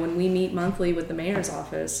 Yep. When we meet monthly with the mayor's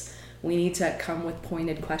office, we need to come with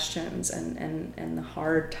pointed questions and the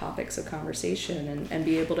hard topics of conversation, and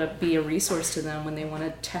be able to be a resource to them when they want to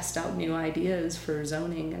test out new ideas for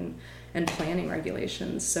zoning and planning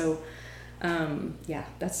regulations. So,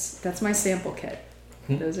 that's my sample kit.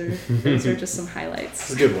 Those are just some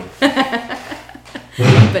highlights. It's a good one.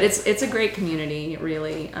 But it's a great community,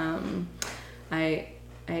 really.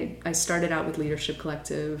 I started out with Leadership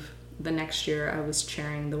Collective. The next year I was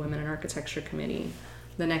chairing the Women in Architecture Committee.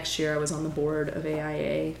 The next year I was on the board of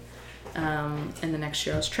AIA. And the next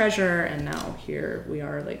year I was treasurer, and now here we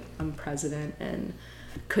are, like, I'm president, and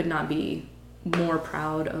could not be more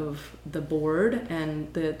proud of the board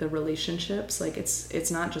and the relationships. Like,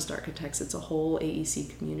 it's not just architects, it's a whole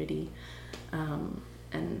AEC community.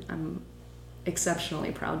 And I'm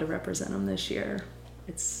exceptionally proud to represent them this year.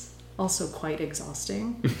 It's also quite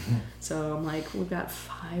exhausting. So I'm like, we've got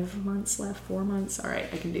 5 months left, 4 months. All right,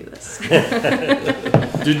 I can do this.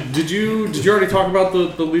 Did you already talk about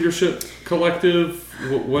the Leadership Collective?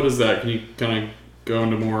 What is that? Can you kind of go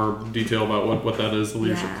into more detail about what that is, the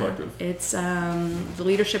Leadership Collective? It's the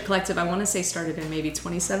Leadership Collective, I want to say, started in maybe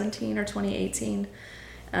 2017 or 2018.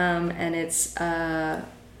 And it's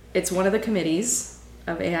one of the committees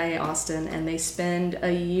of AIA Austin, and they spend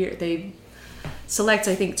a year, they select,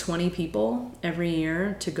 I think, 20 people every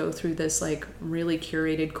year to go through this, like, really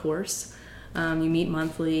curated course. You meet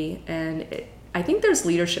monthly, and I think there's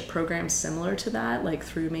leadership programs similar to that, like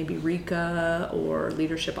through maybe RICA or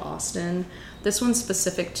Leadership Austin. This one's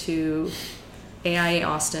specific to AIA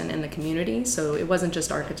Austin and the community, so it wasn't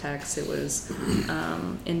just architects, it was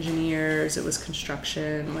engineers, it was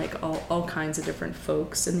construction, like all kinds of different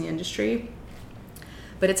folks in the industry.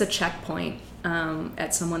 But it's a checkpoint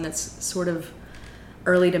at someone that's sort of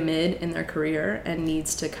early to mid in their career and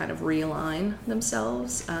needs to kind of realign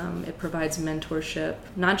themselves. It provides mentorship,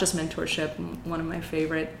 not just mentorship. One of my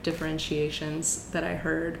favorite differentiations that I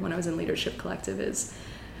heard when I was in Leadership Collective is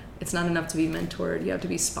it's not enough to be mentored, you have to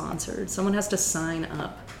be sponsored. Someone has to sign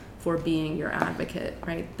up for being your advocate,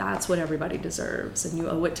 right? That's what everybody deserves, and you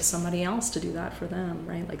owe it to somebody else to do that for them,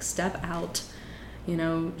 right? Like, step out,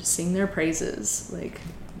 sing their praises. Like,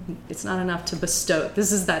 it's not enough to bestow.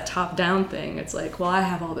 This is that top-down thing. It's like, well, I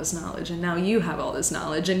have all this knowledge, and now you have all this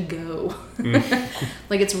knowledge, and go.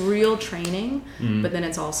 Like, it's real training, but then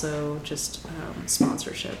it's also just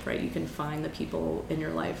sponsorship, right? You can find the people in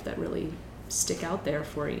your life that really stick out there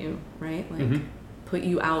for you, right? Like, put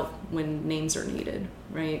you out when names are needed,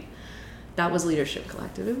 right? That was Leadership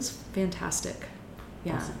Collective. It was fantastic.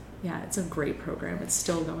 Yeah. Awesome. Yeah, it's a great program. It's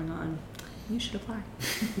still going on. You should apply.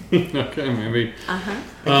 Okay, maybe. I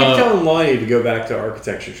keep telling Lonnie to go back to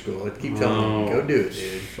architecture school. I keep telling him, go do it,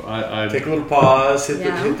 dude. I take a little pause, hit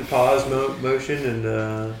the pause motion, and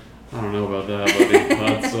I don't know about that, buddy.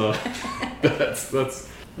 That's.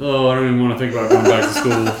 Oh, I don't even want to think about going back to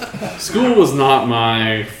school. School was not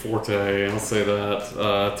my forte. I'll say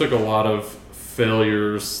that. It took a lot of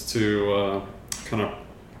failures to kind of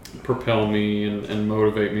propel me and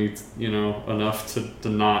motivate me, enough to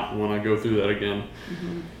not want to go through that again.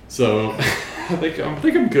 So I think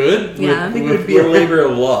I'm good. Yeah, I think it would be a labor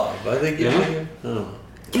of love. I think. Yeah.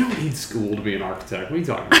 You don't need school to be an architect. What are you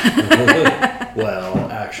talking about? Well,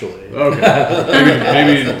 actually.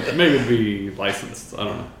 Okay. Maybe it'd be licensed. I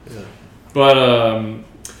don't know. Yeah. But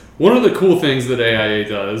one of the cool things that AIA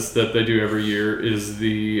does that they do every year is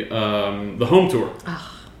the home tour.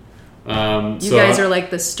 You guys are like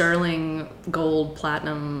the Sterling Gold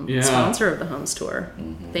Platinum sponsor of the Homes Tour.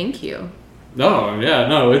 Thank you. No,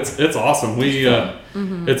 it's awesome.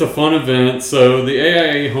 It's a fun event. So the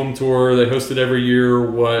AIA Home Tour, they host it every year.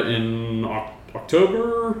 In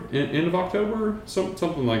October, end of October,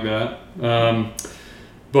 something like that.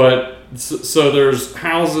 But so there's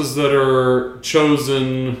houses that are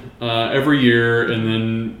chosen every year, and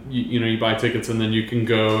then you buy tickets, and then you can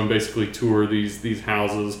go and basically tour these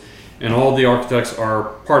houses. And all the architects are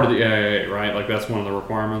part of the AIA, right? Like, that's one of the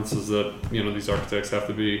requirements, is that these architects have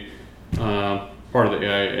to be part of the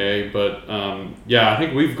AIA. But I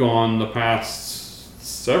think we've gone the past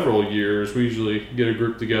several years. We usually get a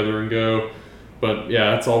group together and go, but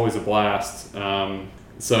yeah, it's always a blast. And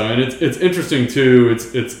it's interesting too.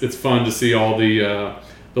 It's fun to see all the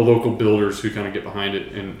local builders who kind of get behind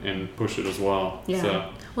it and push it as well. Yeah. So.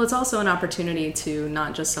 Well, it's also an opportunity to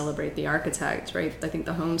not just celebrate the architect, right? I think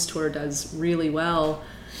the Homes Tour does really well.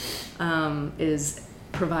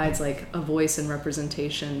 Provides like a voice and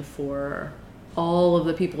representation for all of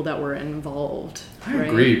the people that were involved. I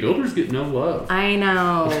agree. Builders get no love. I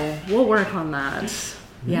know. We'll work on that.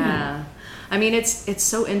 Yeah. I mean, it's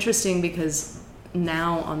so interesting because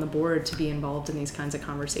now on the board to be involved in these kinds of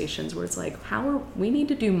conversations where it's like, we need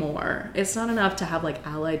to do more. It's not enough to have like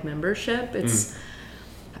allied membership.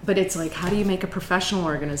 But it's like, how do you make a professional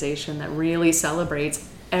organization that really celebrates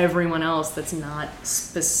everyone else that's not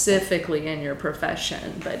specifically in your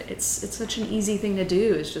profession? But it's such an easy thing to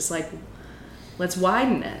do. It's just like, let's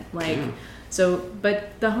widen it. Like, so,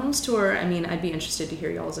 but the Homes Tour, I mean, I'd be interested to hear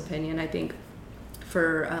y'all's opinion. I think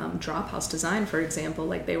for Drop House Design, for example,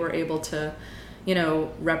 like they were able to, you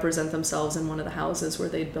know, represent themselves in one of the houses where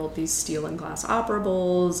they'd built these steel and glass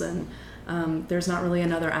operables, and there's not really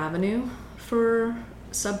another avenue for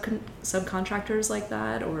subcontractors like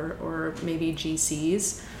that, or maybe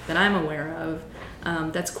GCs that I'm aware of.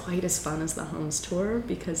 That's quite as fun as the homes tour,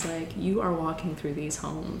 because like you are walking through these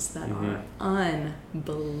homes that are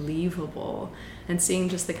unbelievable, and seeing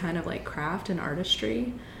just the kind of like craft and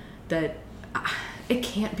artistry that it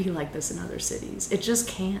can't be like this in other cities. It just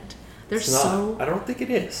can't. I don't think it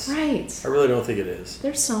is. Right. I really don't think it is.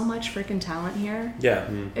 There's so much freaking talent here. Yeah.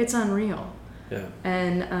 It's unreal. Yeah.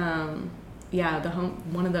 And I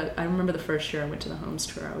remember the first year I went to the homes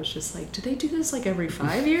tour, I was just like, do they do this like every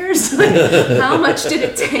 5 years? Like, how much did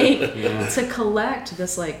it take to collect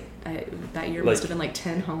this, like, that year must have been like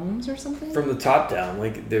 10 homes or something? From the top down,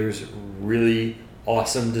 like, there's really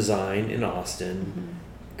awesome design in Austin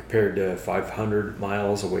compared to 500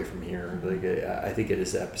 miles away from here. Like, I think it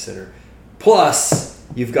is the epicenter. Plus,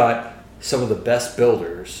 you've got some of the best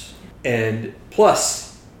builders, and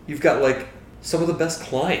plus, you've got like some of the best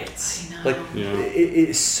clients. I know. Like,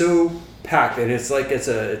 it's so packed, and it's like it's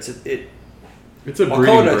a I'll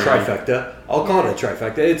call it a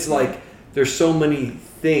trifecta. It's like there's so many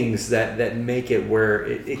things that make it where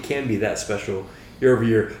it can be that special year over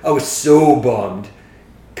year. I was so bummed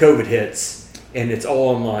COVID hits and it's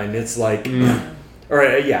all online. It's like, all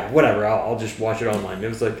right, yeah, whatever. I'll just watch it online. It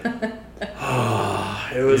was like,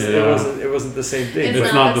 it wasn't the same thing.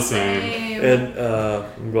 It's not the same. And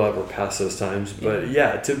I'm glad we're past those times. But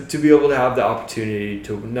yeah, to be able to have the opportunity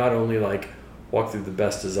to not only like walk through the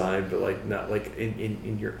best design, but like not like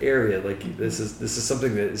in your area, like this is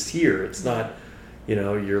something that is here. It's not,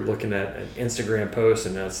 you're looking at an Instagram post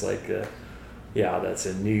and that's like, that's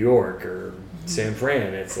in New York or San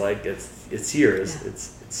Fran. It's like it's here.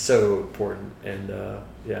 It's so important. And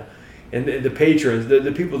and the patrons,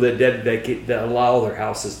 the people that allow their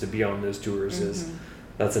houses to be on those tours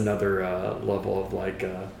that's another level of like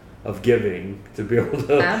of giving, to be able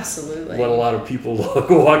to absolutely let a lot of people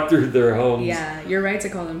walk through their homes. Yeah, you're right to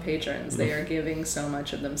call them patrons. They are giving so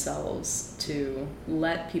much of themselves to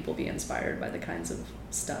let people be inspired by the kinds of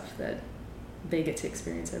stuff that they get to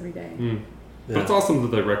experience every day. But it's awesome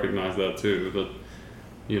that they recognize that too, that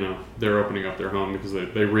they're opening up their home because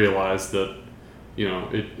they realize that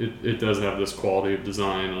it does have this quality of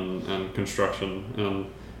design and construction. And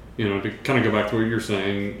to kind of go back to what you're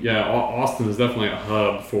saying, Austin is definitely a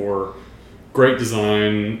hub for great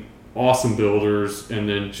design, awesome builders, and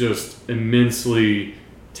then just immensely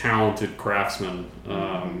talented craftsmen.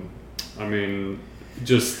 I mean,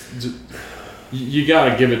 just you got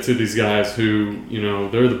to give it to these guys who,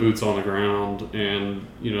 they're the boots on the ground, and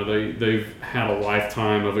they've had a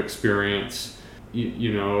lifetime of experience,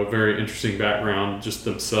 a very interesting background just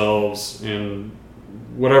themselves, and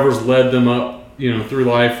whatever's led them up through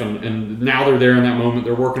life, and now they're there in that moment,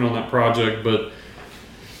 they're working on that project, but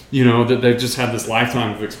that they've just had this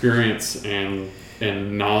lifetime of experience and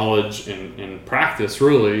knowledge and practice,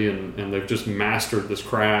 really, and they've just mastered this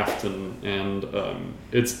craft, and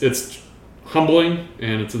it's humbling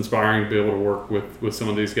and it's inspiring to be able to work with some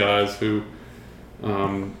of these guys who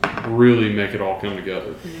really make it all come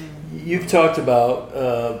together. You've talked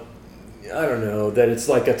about I don't know, that it's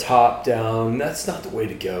like a top down. That's not the way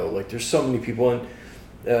to go. Like, there's so many people in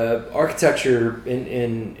architecture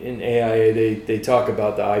in AIA. They talk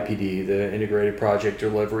about the IPD, the integrated project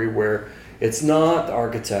delivery, where it's not the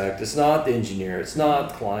architect, it's not the engineer, it's not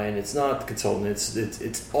the client, it's not the consultant.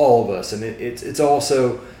 It's all of us, and it's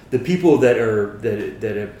also the people that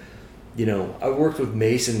have. I've worked with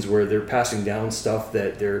masons where they're passing down stuff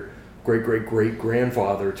that their great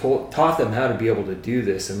grandfather taught them how to be able to do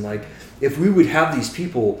this. And like, if we would have these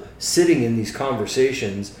people sitting in these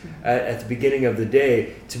conversations at the beginning of the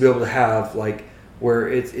day, to be able to have like where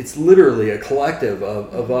it's literally a collective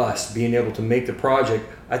of us being able to make the project,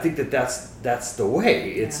 I think that's the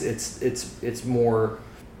way. It's more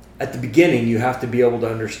at the beginning. You have to be able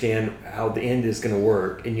to understand how the end is going to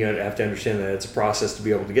work, and you have to understand that it's a process to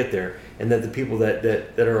be able to get there, and that the people that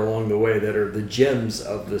are along the way, that are the gems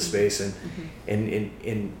of the space. And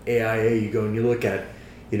in AIA, you go and you look at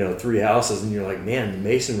 3 houses, and you're like, man, the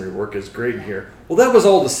masonry work is great in here. Well, that was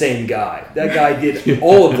all the same guy. That guy did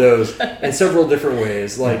all of those in several different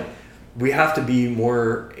ways. Like, we have to be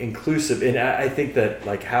more inclusive, and I think that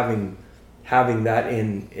like having that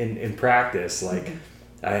in practice, like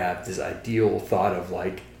I have this ideal thought of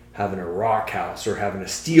like having a rock house or having a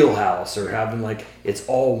steel house or having like it's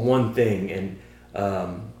all one thing. And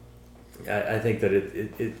I think that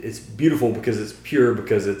it's beautiful because it's pure,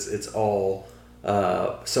 because it's all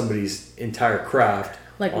somebody's entire craft.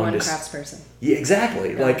 Like one craftsperson. Yeah,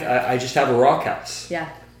 exactly. Like I just have a rock house. Yeah.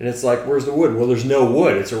 And it's like, where's the wood? Well, there's no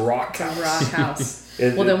wood. It's a rock house. It's a rock house.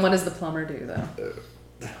 Well, then what does the plumber do, though?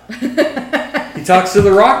 He talks to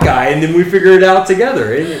the rock guy, and then we figure it out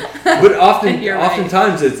together. But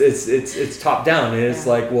oftentimes it's top down, and it's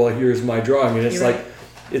like, well, here's my drawing, and it's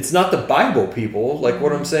it's not the Bible, people. Like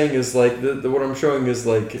what I'm saying is like what I'm showing is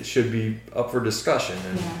like it should be up for discussion.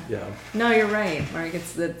 And No, you're right, Mark.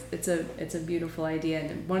 It's a beautiful idea,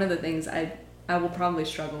 and one of the things I will probably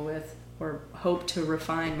struggle with or hope to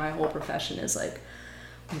refine my whole profession is like,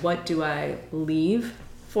 what do I leave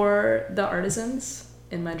for the artisans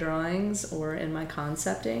in my drawings or in my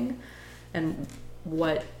concepting, and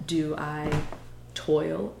what do I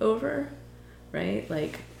toil over, right?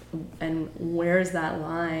 Like, and where's that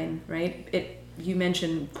line, right? You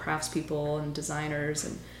mentioned craftspeople and designers,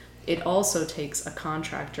 and it also takes a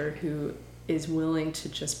contractor who is willing to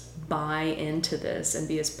just buy into this and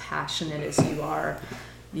be as passionate as you are,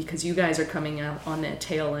 because you guys are coming out on the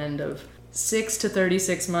tail end of 6 to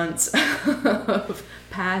 36 months of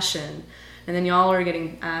passion, and then y'all are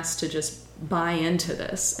getting asked to just buy into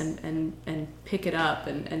this and pick it up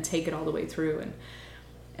and take it all the way through.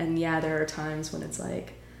 And there are times when it's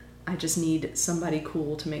like, I just need somebody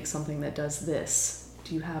cool to make something that does this.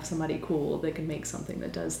 Do you have somebody cool that can make something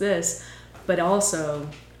that does this? But also,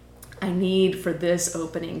 I need for this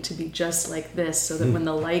opening to be just like this, so that when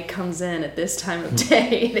the light comes in at this time of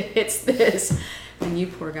day, it hits this. And you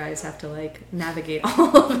poor guys have to like navigate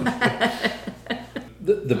all of that.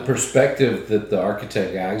 The perspective that the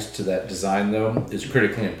architect adds to that design, though, is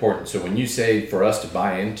critically important. So when you say for us to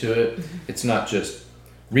buy into it, it's not just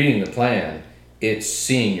reading the plan, it's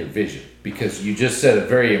seeing your vision. Because you just said a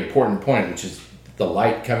very important point, which is the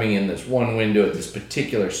light coming in this one window at this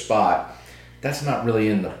particular spot. That's not really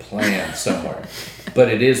in the plan somewhere. But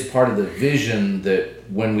it is part of the vision that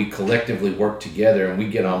when we collectively work together and we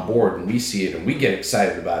get on board and we see it and we get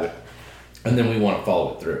excited about it, and then we want to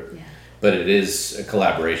follow it through. Yeah. But it is a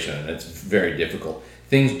collaboration, and it's very difficult.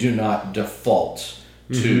 Things do not default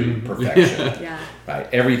to perfection. Yeah. Right?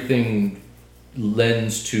 Everything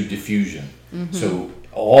lends to diffusion. So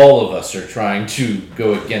all of us are trying to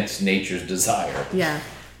go against nature's desire. Yeah.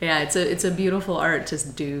 Yeah, it's a beautiful art to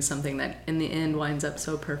do something that in the end winds up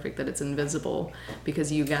so perfect that it's invisible,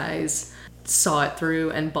 because you guys saw it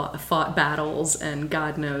through and fought battles, and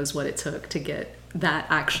God knows what it took to get that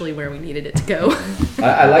actually where we needed it to go.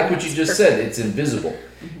 I like what you just said. It's invisible.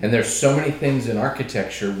 And there's so many things in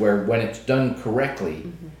architecture where when it's done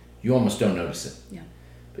correctly, you almost don't notice it. Yeah.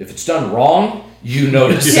 If it's done wrong, you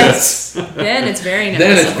notice it. Then it's very noticeable.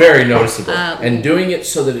 Then it's very noticeable. And doing it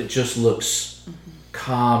so that it just looks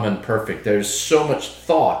calm and perfect. There's so much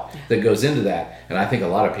thought that goes into that, and I think a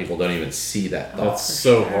lot of people don't even see that thought. That's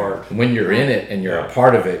so hard. When you're in it and you're a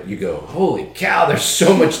part of it, you go, holy cow, there's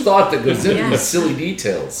so much thought that goes into the silly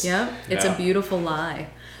details. Yeah, it's a beautiful lie.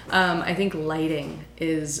 I think lighting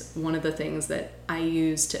is one of the things that I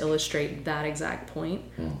use to illustrate that exact point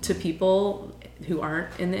to people who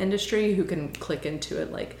aren't in the industry, who can click into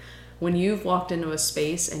it. Like, when you've walked into a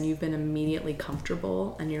space and you've been immediately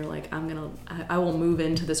comfortable and you're like, I will move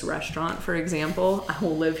into this restaurant, for example, I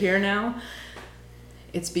will live here now.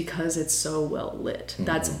 It's because it's so well lit.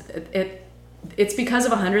 That's it. It's because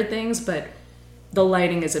of 100 things, but the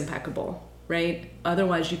lighting is impeccable, right?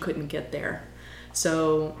 Otherwise you couldn't get there.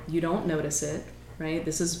 So you don't notice it, right?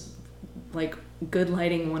 This is like good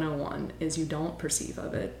lighting 101 is you don't perceive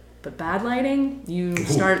of it. But bad lighting, you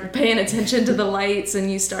start paying attention to the lights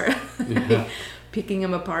and you start picking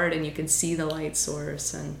them apart, and you can see the light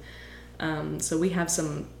source. And so we have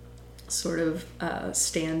some sort of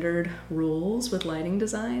standard rules with lighting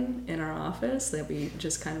design in our office that we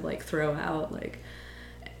just kind of like throw out.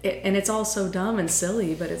 And it's all so dumb and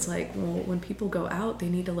silly, but it's like, well, when people go out, they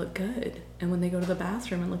need to look good. And when they go to the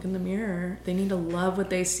bathroom and look in the mirror, they need to love what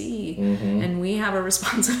they see. And we have a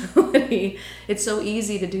responsibility. It's so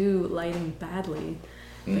easy to do lighting badly.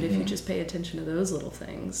 But if you just pay attention to those little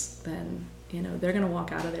things, then, they're going to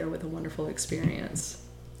walk out of there with a wonderful experience.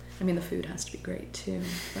 I mean, the food has to be great too,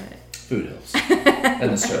 but... Food helps.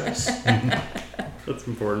 And the service. That's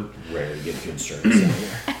important. Rarely get good service out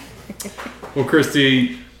here. Well,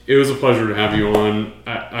 Christy, it was a pleasure to have you on.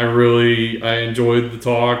 I enjoyed the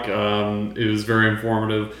talk. It was very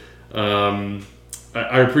informative.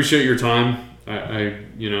 I appreciate your time.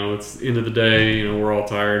 It's the end of the day. We're all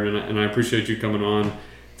tired, and I appreciate you coming on,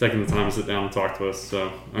 taking the time to sit down and talk to us.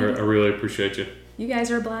 So I really appreciate you. You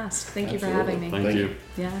guys are a blast. Thank you for having me. Thank you.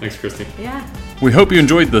 Yeah. Thanks, Christy. Yeah. We hope you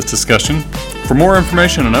enjoyed this discussion. For more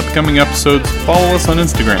information on upcoming episodes, follow us on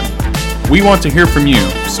Instagram. We want to hear from you,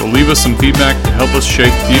 so leave us some feedback to help us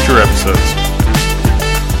shape future episodes.